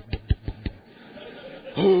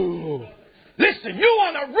 Oh, listen, you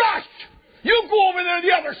want a rush? You go over there to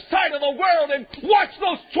the other side of the world and watch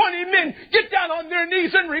those 20 men get down on their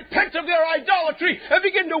knees and repent of their idolatry and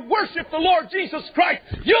begin to worship the Lord Jesus Christ.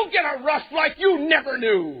 You'll get a rush like you never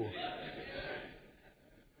knew.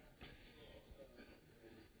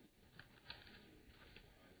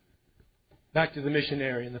 Back to the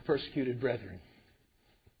missionary and the persecuted brethren.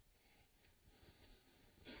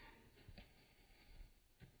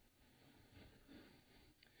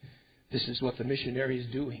 This is what the missionary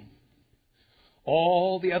is doing.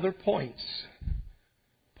 All the other points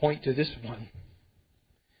point to this one.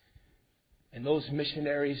 And those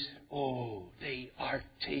missionaries, they are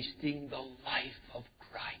tasting the life of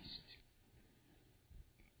Christ.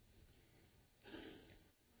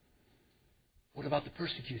 What about the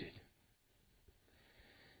persecuted?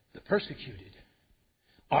 The persecuted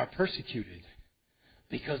are persecuted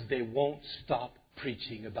because they won't stop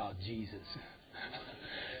preaching about Jesus.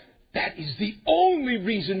 That is the only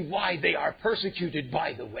reason why they are persecuted,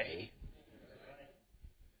 by the way.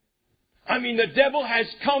 I mean, the devil has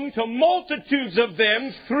come to multitudes of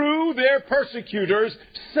them through their persecutors,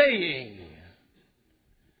 saying,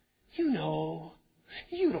 you know,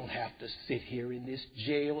 you don't have to sit here in this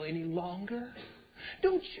jail any longer.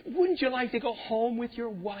 Wouldn't you like to go home with your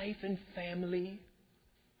wife and family?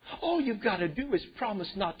 All you've got to do is promise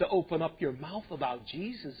not to open up your mouth about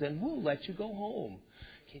Jesus, and we'll let you go home.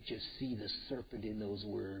 Can't you see the serpent in those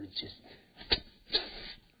words?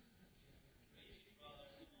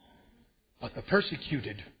 But the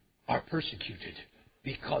persecuted are persecuted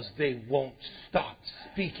because they won't stop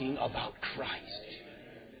speaking about Christ.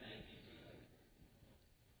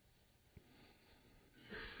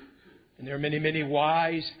 And there are many, many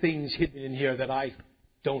wise things hidden in here that I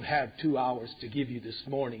don't have 2 hours to give you this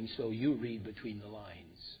morning, so you read between the lines.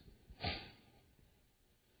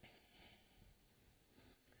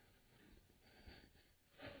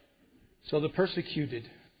 So the persecuted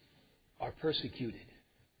are persecuted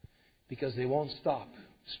because they won't stop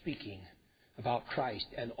speaking about Christ.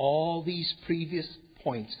 And all these previous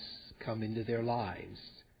points come into their lives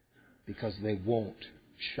because they won't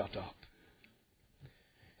shut up.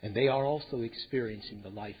 And they are also experiencing the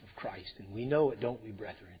life of Christ. And we know it, don't we,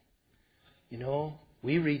 brethren? You know,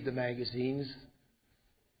 we read the magazines.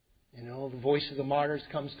 You know, the Voice of the Martyrs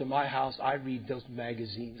comes to my house. I read those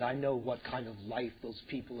magazines. I know what kind of life those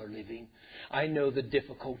people are living. I know the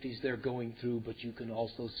difficulties they're going through, but you can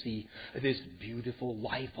also see this beautiful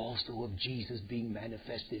life also of Jesus being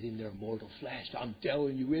manifested in their mortal flesh. I'm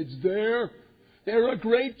telling you, it's there. They're a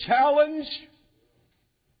great challenge.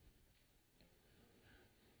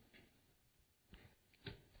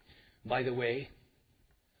 By the way,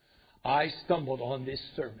 I stumbled on this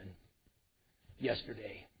sermon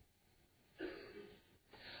yesterday.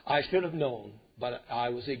 I should have known, but I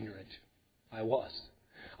was ignorant. I was.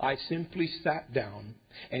 I simply sat down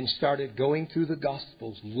and started going through the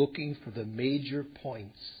Gospels looking for the major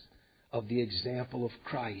points of the example of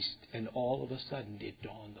Christ, and all of a sudden it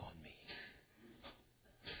dawned on me.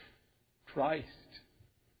 Christ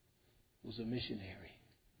was a missionary.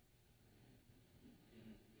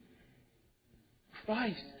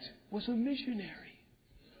 Christ was a missionary.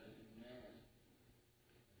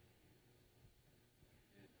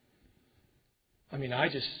 I mean,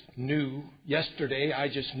 yesterday I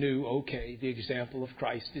just knew, okay, the example of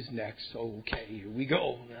Christ is next. Okay, here we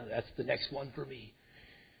go. Now, that's the next one for me.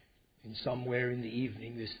 And somewhere in the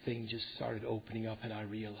evening, this thing just started opening up, and I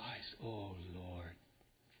realized, oh, Lord,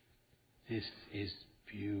 this is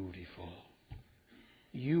beautiful.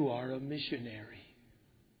 You are a missionary.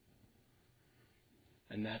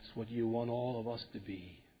 And that's what you want all of us to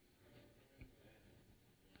be.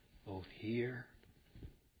 Both here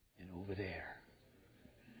and over there.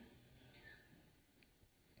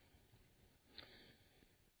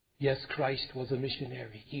 Yes, Christ was a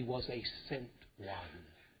missionary. He was a sent one.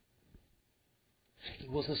 He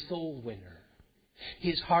was a soul winner.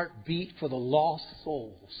 His heart beat for the lost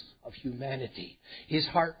souls of humanity. His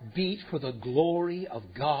heart beat for the glory of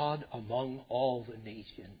God among all the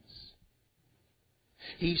nations.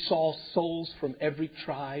 He saw souls from every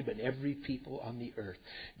tribe and every people on the earth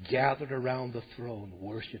gathered around the throne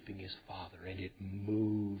worshiping His Father, and it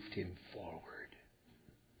moved Him forward.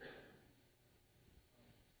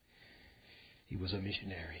 He was a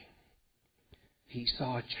missionary. He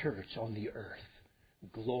saw a church on the earth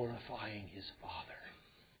glorifying His Father,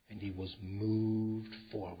 and He was moved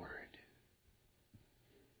forward.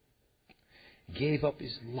 Gave up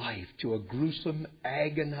His life to a gruesome,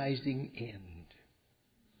 agonizing end.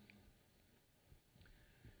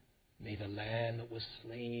 May the Lamb that was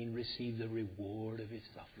slain receive the reward of His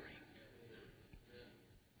suffering.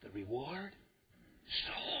 The reward?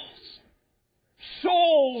 Souls.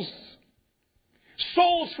 souls.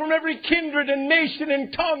 Souls from every kindred and nation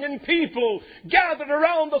and tongue and people gathered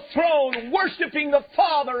around the throne, worshiping the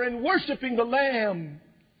Father and worshiping the Lamb.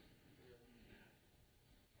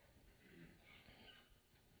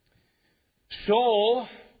 So,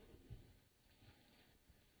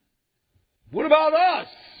 what about us?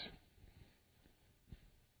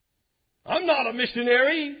 I'm not a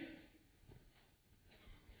missionary.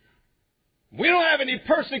 We don't have any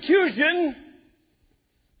persecution.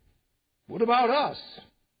 What about us?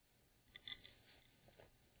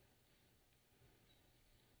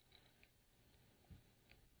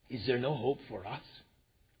 Is there no hope for us?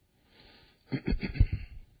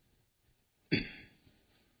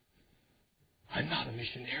 I'm not a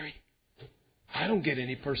missionary. I don't get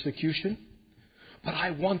any persecution. But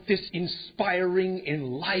I want this inspiring,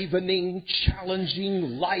 enlivening,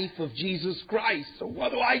 challenging life of Jesus Christ. So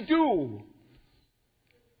what do?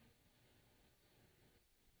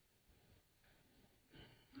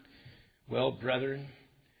 Well, brethren,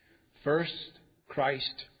 first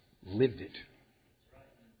Christ lived it.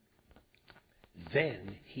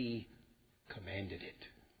 Then He commanded it.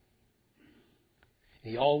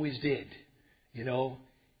 He always did. You know,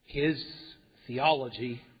 His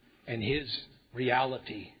theology and His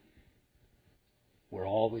reality were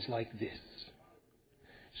always like this.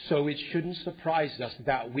 So it shouldn't surprise us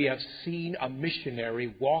that we have seen a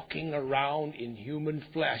missionary walking around in human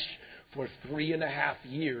flesh for 3.5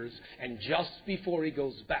 years, and just before he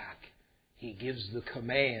goes back, he gives the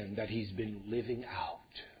command that he's been living out.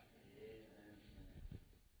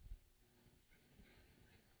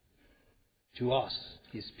 To us,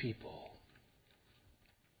 His people.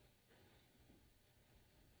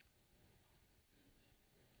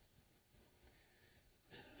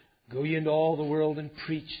 Go ye into all the world and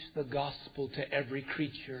preach the gospel to every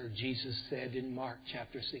creature, Jesus said in Mark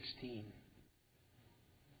chapter 16.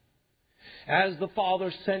 As the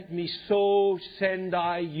Father sent me, so send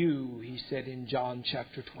I you, He said in John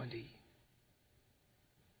chapter 20.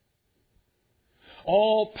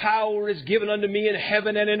 All power is given unto me in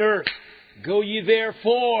heaven and in earth. Go ye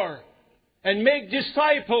therefore and make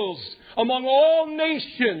disciples among all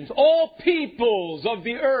nations, all peoples of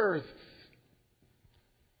the earth.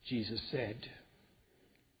 Jesus said.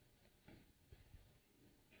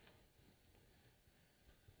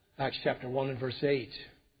 Acts chapter 1 and verse 8.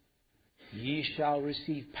 Ye shall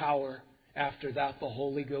receive power after that the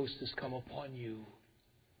Holy Ghost is come upon you.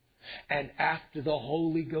 And after the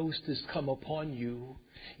Holy Ghost is come upon you,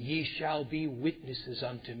 ye shall be witnesses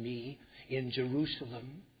unto me in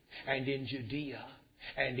Jerusalem and in Judea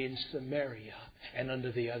and in Samaria and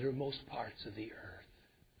unto the uttermost parts of the earth.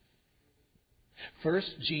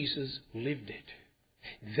 First, Jesus lived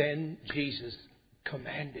it. Then Jesus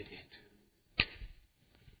commanded it.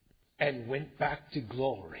 And went back to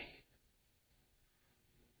glory.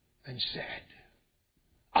 And said,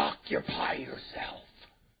 occupy yourself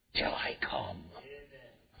till I come.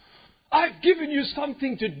 I've given you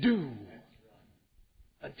something to do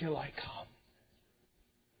until I come.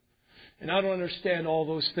 And I don't understand all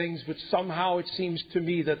those things, but somehow it seems to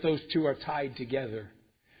me that those two are tied together.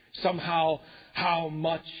 Somehow, how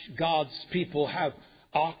much God's people have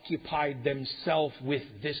occupied themselves with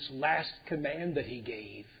this last command that He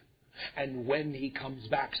gave. And when He comes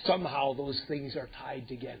back, somehow those things are tied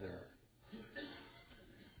together.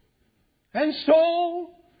 And so,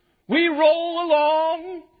 we roll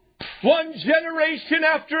along, one generation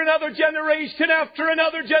after another generation after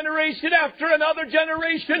another generation after another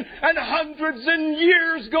generation, and hundreds and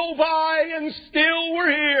years go by, and still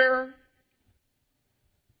we're here.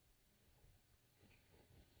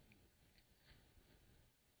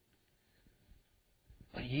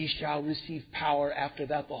 But ye shall receive power. After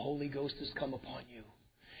that the Holy Ghost has come upon you.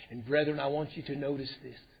 And brethren, I want you to notice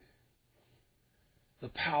this. The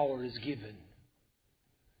power is given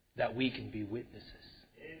that we can be witnesses.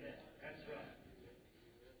 Amen. That's right.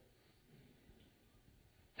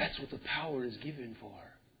 That's what the power is given for.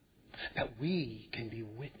 That we can be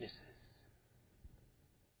witnesses.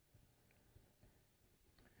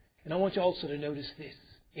 And I want you also to notice this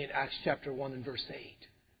in Acts chapter 1 and verse 8.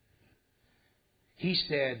 He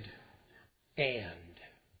said, and,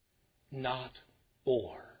 not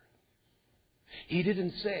or. He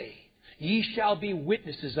didn't say, ye shall be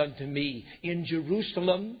witnesses unto me in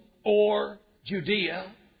Jerusalem or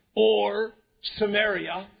Judea or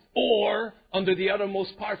Samaria or under the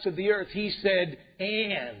uttermost parts of the earth. He said,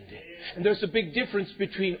 and. And there's a big difference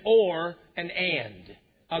between or and and.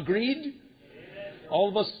 Agreed? All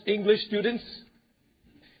of us English students?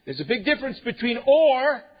 There's a big difference between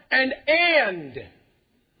or and.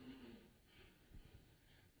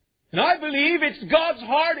 And I believe it's God's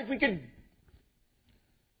heart if we could...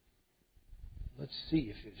 Let's see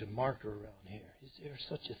if there's a marker around here. Is there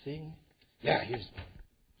such a thing? Yeah, here's one.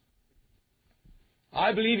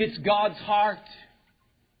 I believe it's God's heart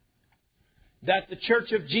that the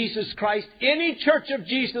Church of Jesus Christ, any Church of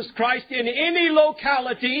Jesus Christ in any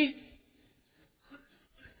locality,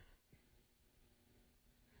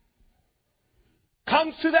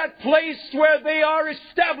 comes to that place where they are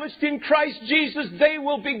established in Christ Jesus. They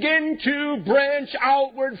will begin to branch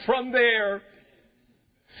outward from there.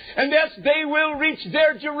 And yes, they will reach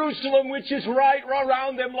their Jerusalem, which is right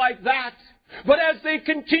around them like that. But as they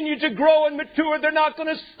continue to grow and mature, they're not going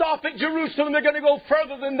to stop at Jerusalem. They're going to go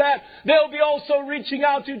further than that. They'll be also reaching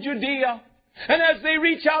out to Judea. And as they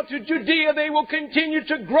reach out to Judea, they will continue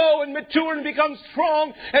to grow and mature and become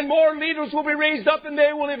strong. And more leaders will be raised up, and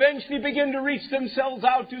they will eventually begin to reach themselves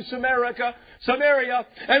out to Samaria.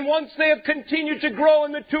 And once they have continued to grow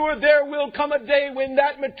and mature, there will come a day when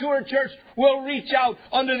that mature church will reach out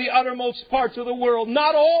unto the uttermost parts of the world.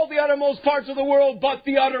 Not all the uttermost parts of the world, but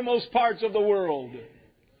the uttermost parts of the world.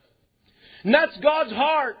 And that's God's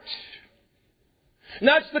heart. And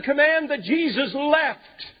that's the command that Jesus left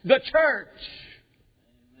the church.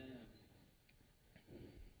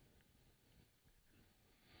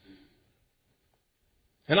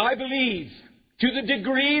 And I believe, to the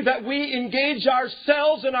degree that we engage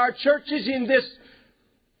ourselves and our churches in this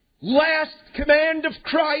last command of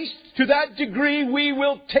Christ, to that degree we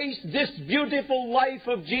will taste this beautiful life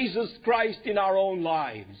of Jesus Christ in our own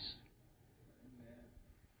lives.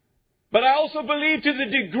 But I also believe to the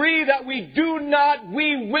degree that we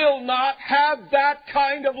will not have that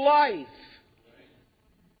kind of life.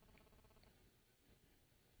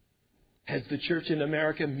 Has the church in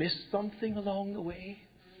America missed something along the way?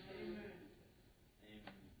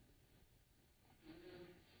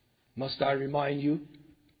 Must I remind you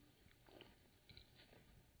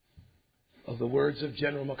of the words of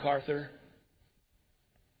General MacArthur?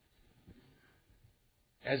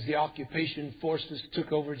 As the occupation forces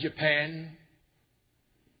took over Japan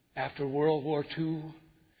after World War II,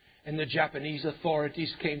 and the Japanese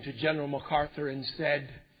authorities came to General MacArthur and said,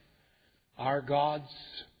 "Our gods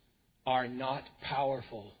are not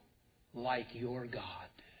powerful like your God.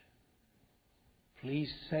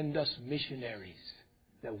 Please send us missionaries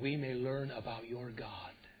that we may learn about your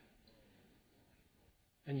God."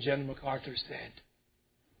 And General MacArthur said,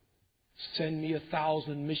 "Send me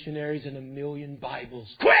 1,000 missionaries and 1,000,000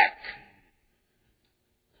 Bibles. Quick!"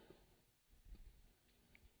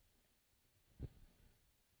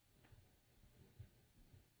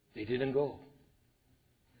 They didn't go.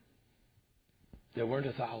 There weren't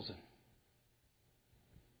 1,000.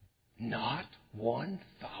 Not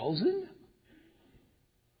 1,000?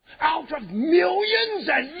 Out of millions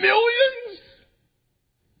and millions?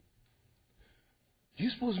 Do you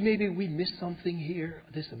suppose maybe we missed something here,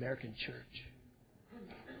 this American church?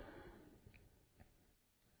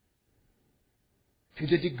 To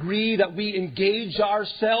the degree that we engage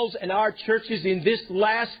ourselves and our churches in this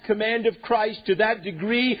last command of Christ, to that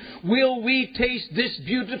degree will we taste this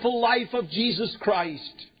beautiful life of Jesus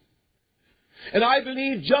Christ. And I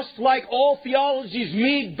believe just like all theologies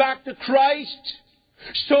lead back to Christ,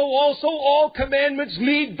 so also all commandments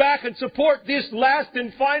lead back and support this last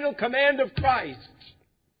and final command of Christ.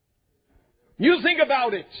 You think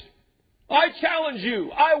about it. I challenge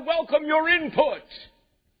you. I welcome your input.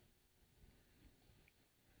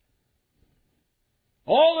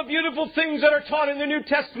 All the beautiful things that are taught in the New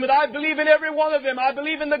Testament, I believe in every one of them. I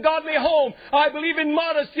believe in the godly home. I believe in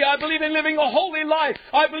modesty. I believe in living a holy life.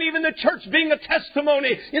 I believe in the church being a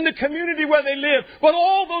testimony in the community where they live. But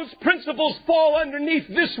all those principles fall underneath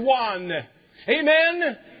this one.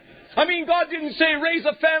 Amen? I mean, God didn't say raise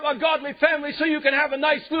a godly family so you can have a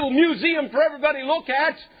nice little museum for everybody to look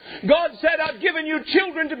at. God said, "I've given you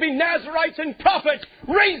children to be Nazarites and prophets.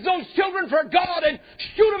 Raise those children for God and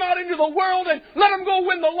shoot them out into the world and let them go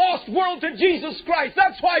win the lost world to Jesus Christ."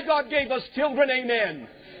 That's why God gave us children. Amen.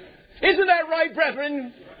 Isn't that right,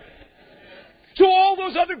 brethren? So all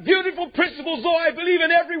those other beautiful principles, though I believe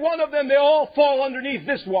in every one of them, they all fall underneath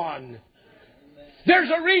this one. There's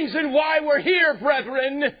a reason why we're here,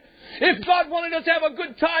 brethren. If God wanted us to have a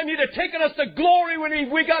good time, He'd have taken us to glory when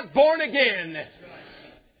we got born again.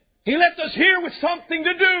 He left us here with something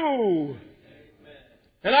to do.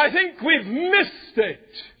 And I think we've missed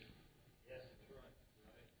it.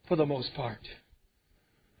 For the most part.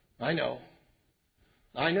 I know.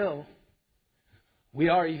 We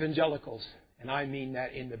are evangelicals. And I mean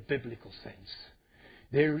that in the biblical sense.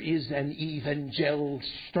 There is an evangel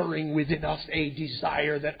stirring within us, a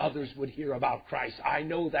desire that others would hear about Christ. I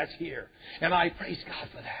know that's here. And I praise God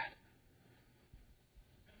for that.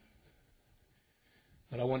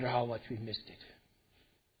 But I wonder how much we've missed it.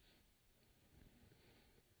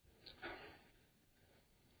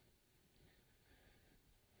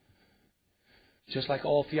 Just like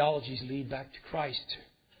all theologies lead back to Christ,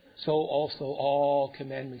 so also all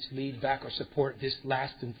commandments lead back or support this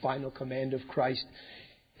last and final command of Christ.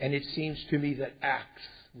 And it seems to me that Acts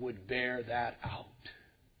would bear that out.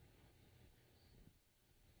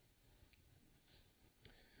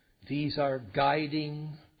 These are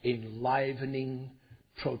guiding, enlivening,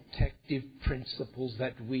 protective principles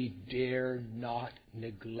that we dare not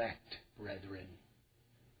neglect, brethren.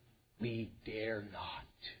 We dare not.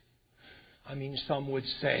 I mean, some would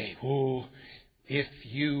say, oh, if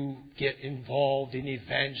you get involved in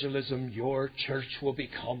evangelism, your church will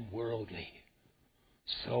become worldly.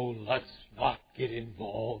 So let's not get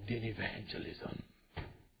involved in evangelism.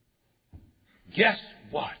 Guess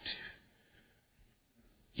what?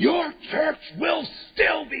 Your church will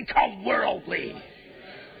still become worldly.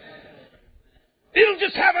 It'll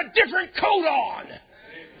just have a different coat on.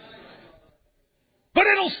 But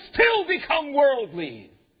it'll still become worldly.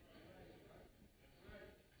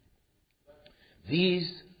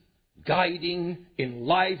 These guiding,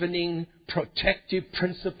 enlivening, protective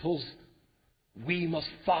principles, we must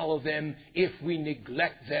follow them. If we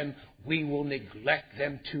neglect them, we will neglect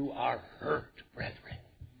them to our hurt, brethren.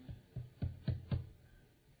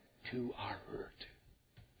 To our hurt.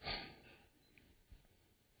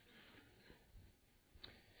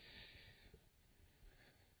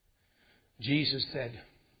 Jesus said,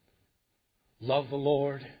 love the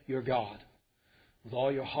Lord your God with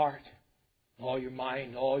all your heart, all your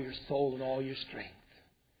mind, all your soul, and all your strength.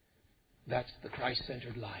 That's the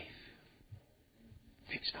Christ-centered life.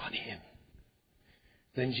 Fixed on Him.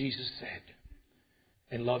 Then Jesus said,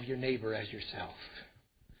 and love your neighbor as yourself.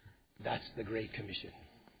 That's the Great Commission.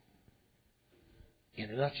 In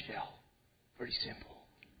a nutshell, pretty simple.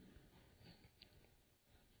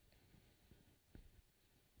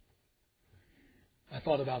 I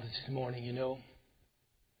thought about this morning,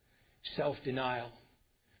 self-denial.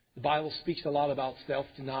 The Bible speaks a lot about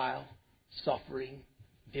self-denial, suffering,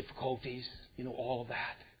 difficulties, all of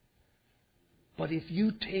that. But if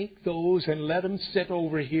you take those and let them sit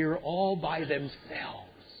over here all by themselves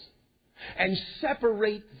and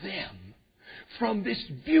separate them from this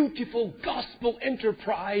beautiful gospel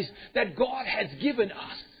enterprise that God has given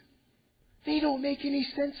us, they don't make any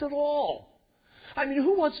sense at all. I mean,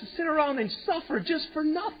 who wants to sit around and suffer just for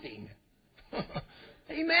nothing?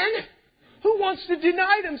 Amen? Who wants to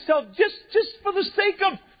deny themselves just for the sake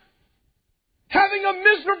of having a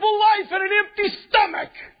miserable life and an empty stomach?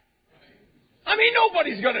 I mean,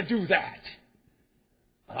 nobody's going to do that.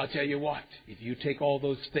 But I'll tell you what, if you take all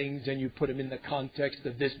those things and you put them in the context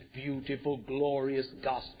of this beautiful, glorious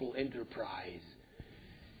gospel enterprise,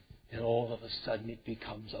 then all of a sudden it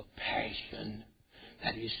becomes a passion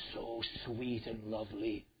that is so sweet and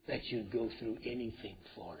lovely that you'd go through anything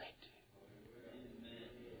for it.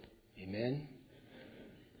 Amen?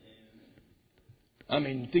 I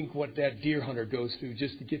mean, think what that deer hunter goes through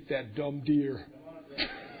just to get that dumb deer.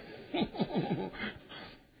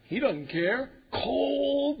 He doesn't care.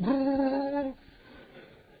 Cold,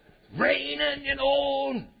 raining,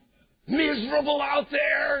 miserable out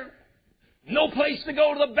there. No place to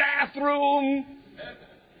go to the bathroom.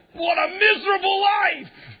 What a miserable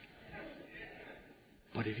life.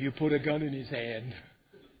 But if you put a gun in his hand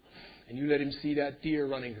and you let him see that deer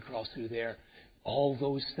running across through there, all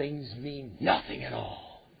those things mean nothing at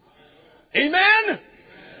all. Amen?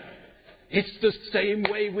 It's the same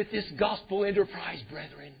way with this gospel enterprise,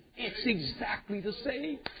 brethren. It's exactly the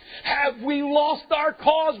same. Have we lost our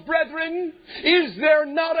cause, brethren? Is there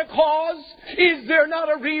not a cause? Is there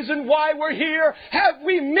not a reason why we're here? Have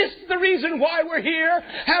we missed the reason why we're here?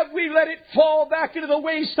 Have we let it fall back into the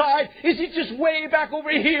wayside? Is it just way back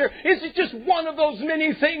over here? Is it just one of those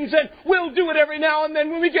many things and we'll do it every now and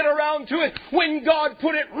then when we get around to it, when God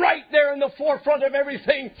put it right there in the forefront of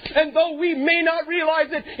everything? And though we may not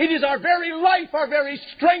realize it, it is our very life, our very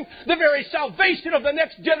strength, the very salvation of the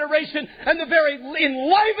next generation, and the very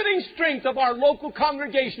enlivening strength of our local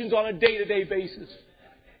congregations on a day-to-day basis.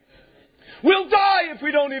 We'll die if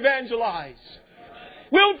we don't evangelize.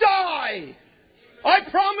 We'll die. I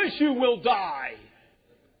promise you we'll die.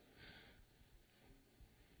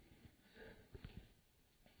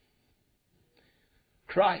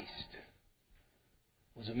 Christ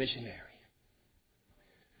was a missionary.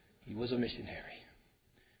 He was a missionary.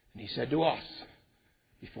 And He said to us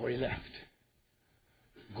before He left,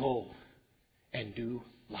 go and do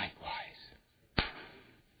likewise.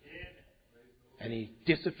 And He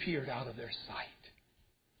disappeared out of their sight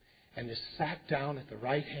and is sat down at the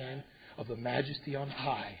right hand of the Majesty on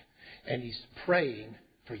high, and He's praying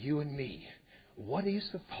for you and me. What do you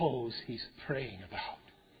suppose He's praying about?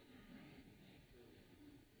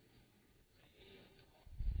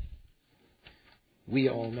 We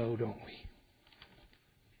all know, don't we?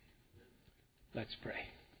 Let's pray.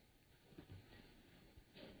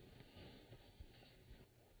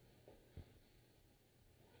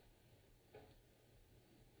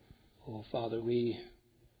 Oh, Father, we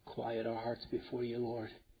quiet our hearts before you, Lord.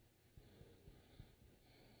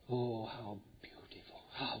 Oh, how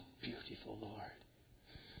beautiful, Lord.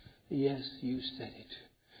 Yes, you said it.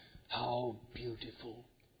 How beautiful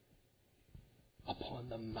upon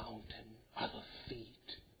the mountain are the feet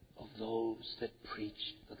of those that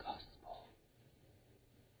preach the gospel.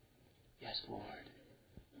 Yes, Lord,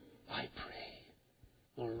 I pray,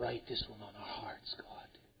 Lord, write this one on our hearts, God.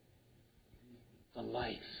 The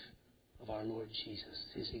life of our Lord Jesus,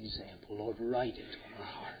 His example. Lord, write it on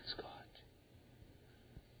our hearts, God.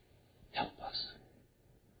 Help us.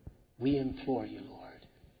 We implore you, Lord.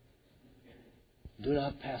 Do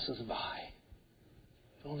not pass us by.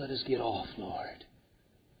 Don't let us get off, Lord.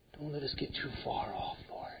 Don't let us get too far off,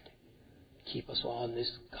 Lord. Keep us on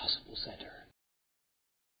this gospel center.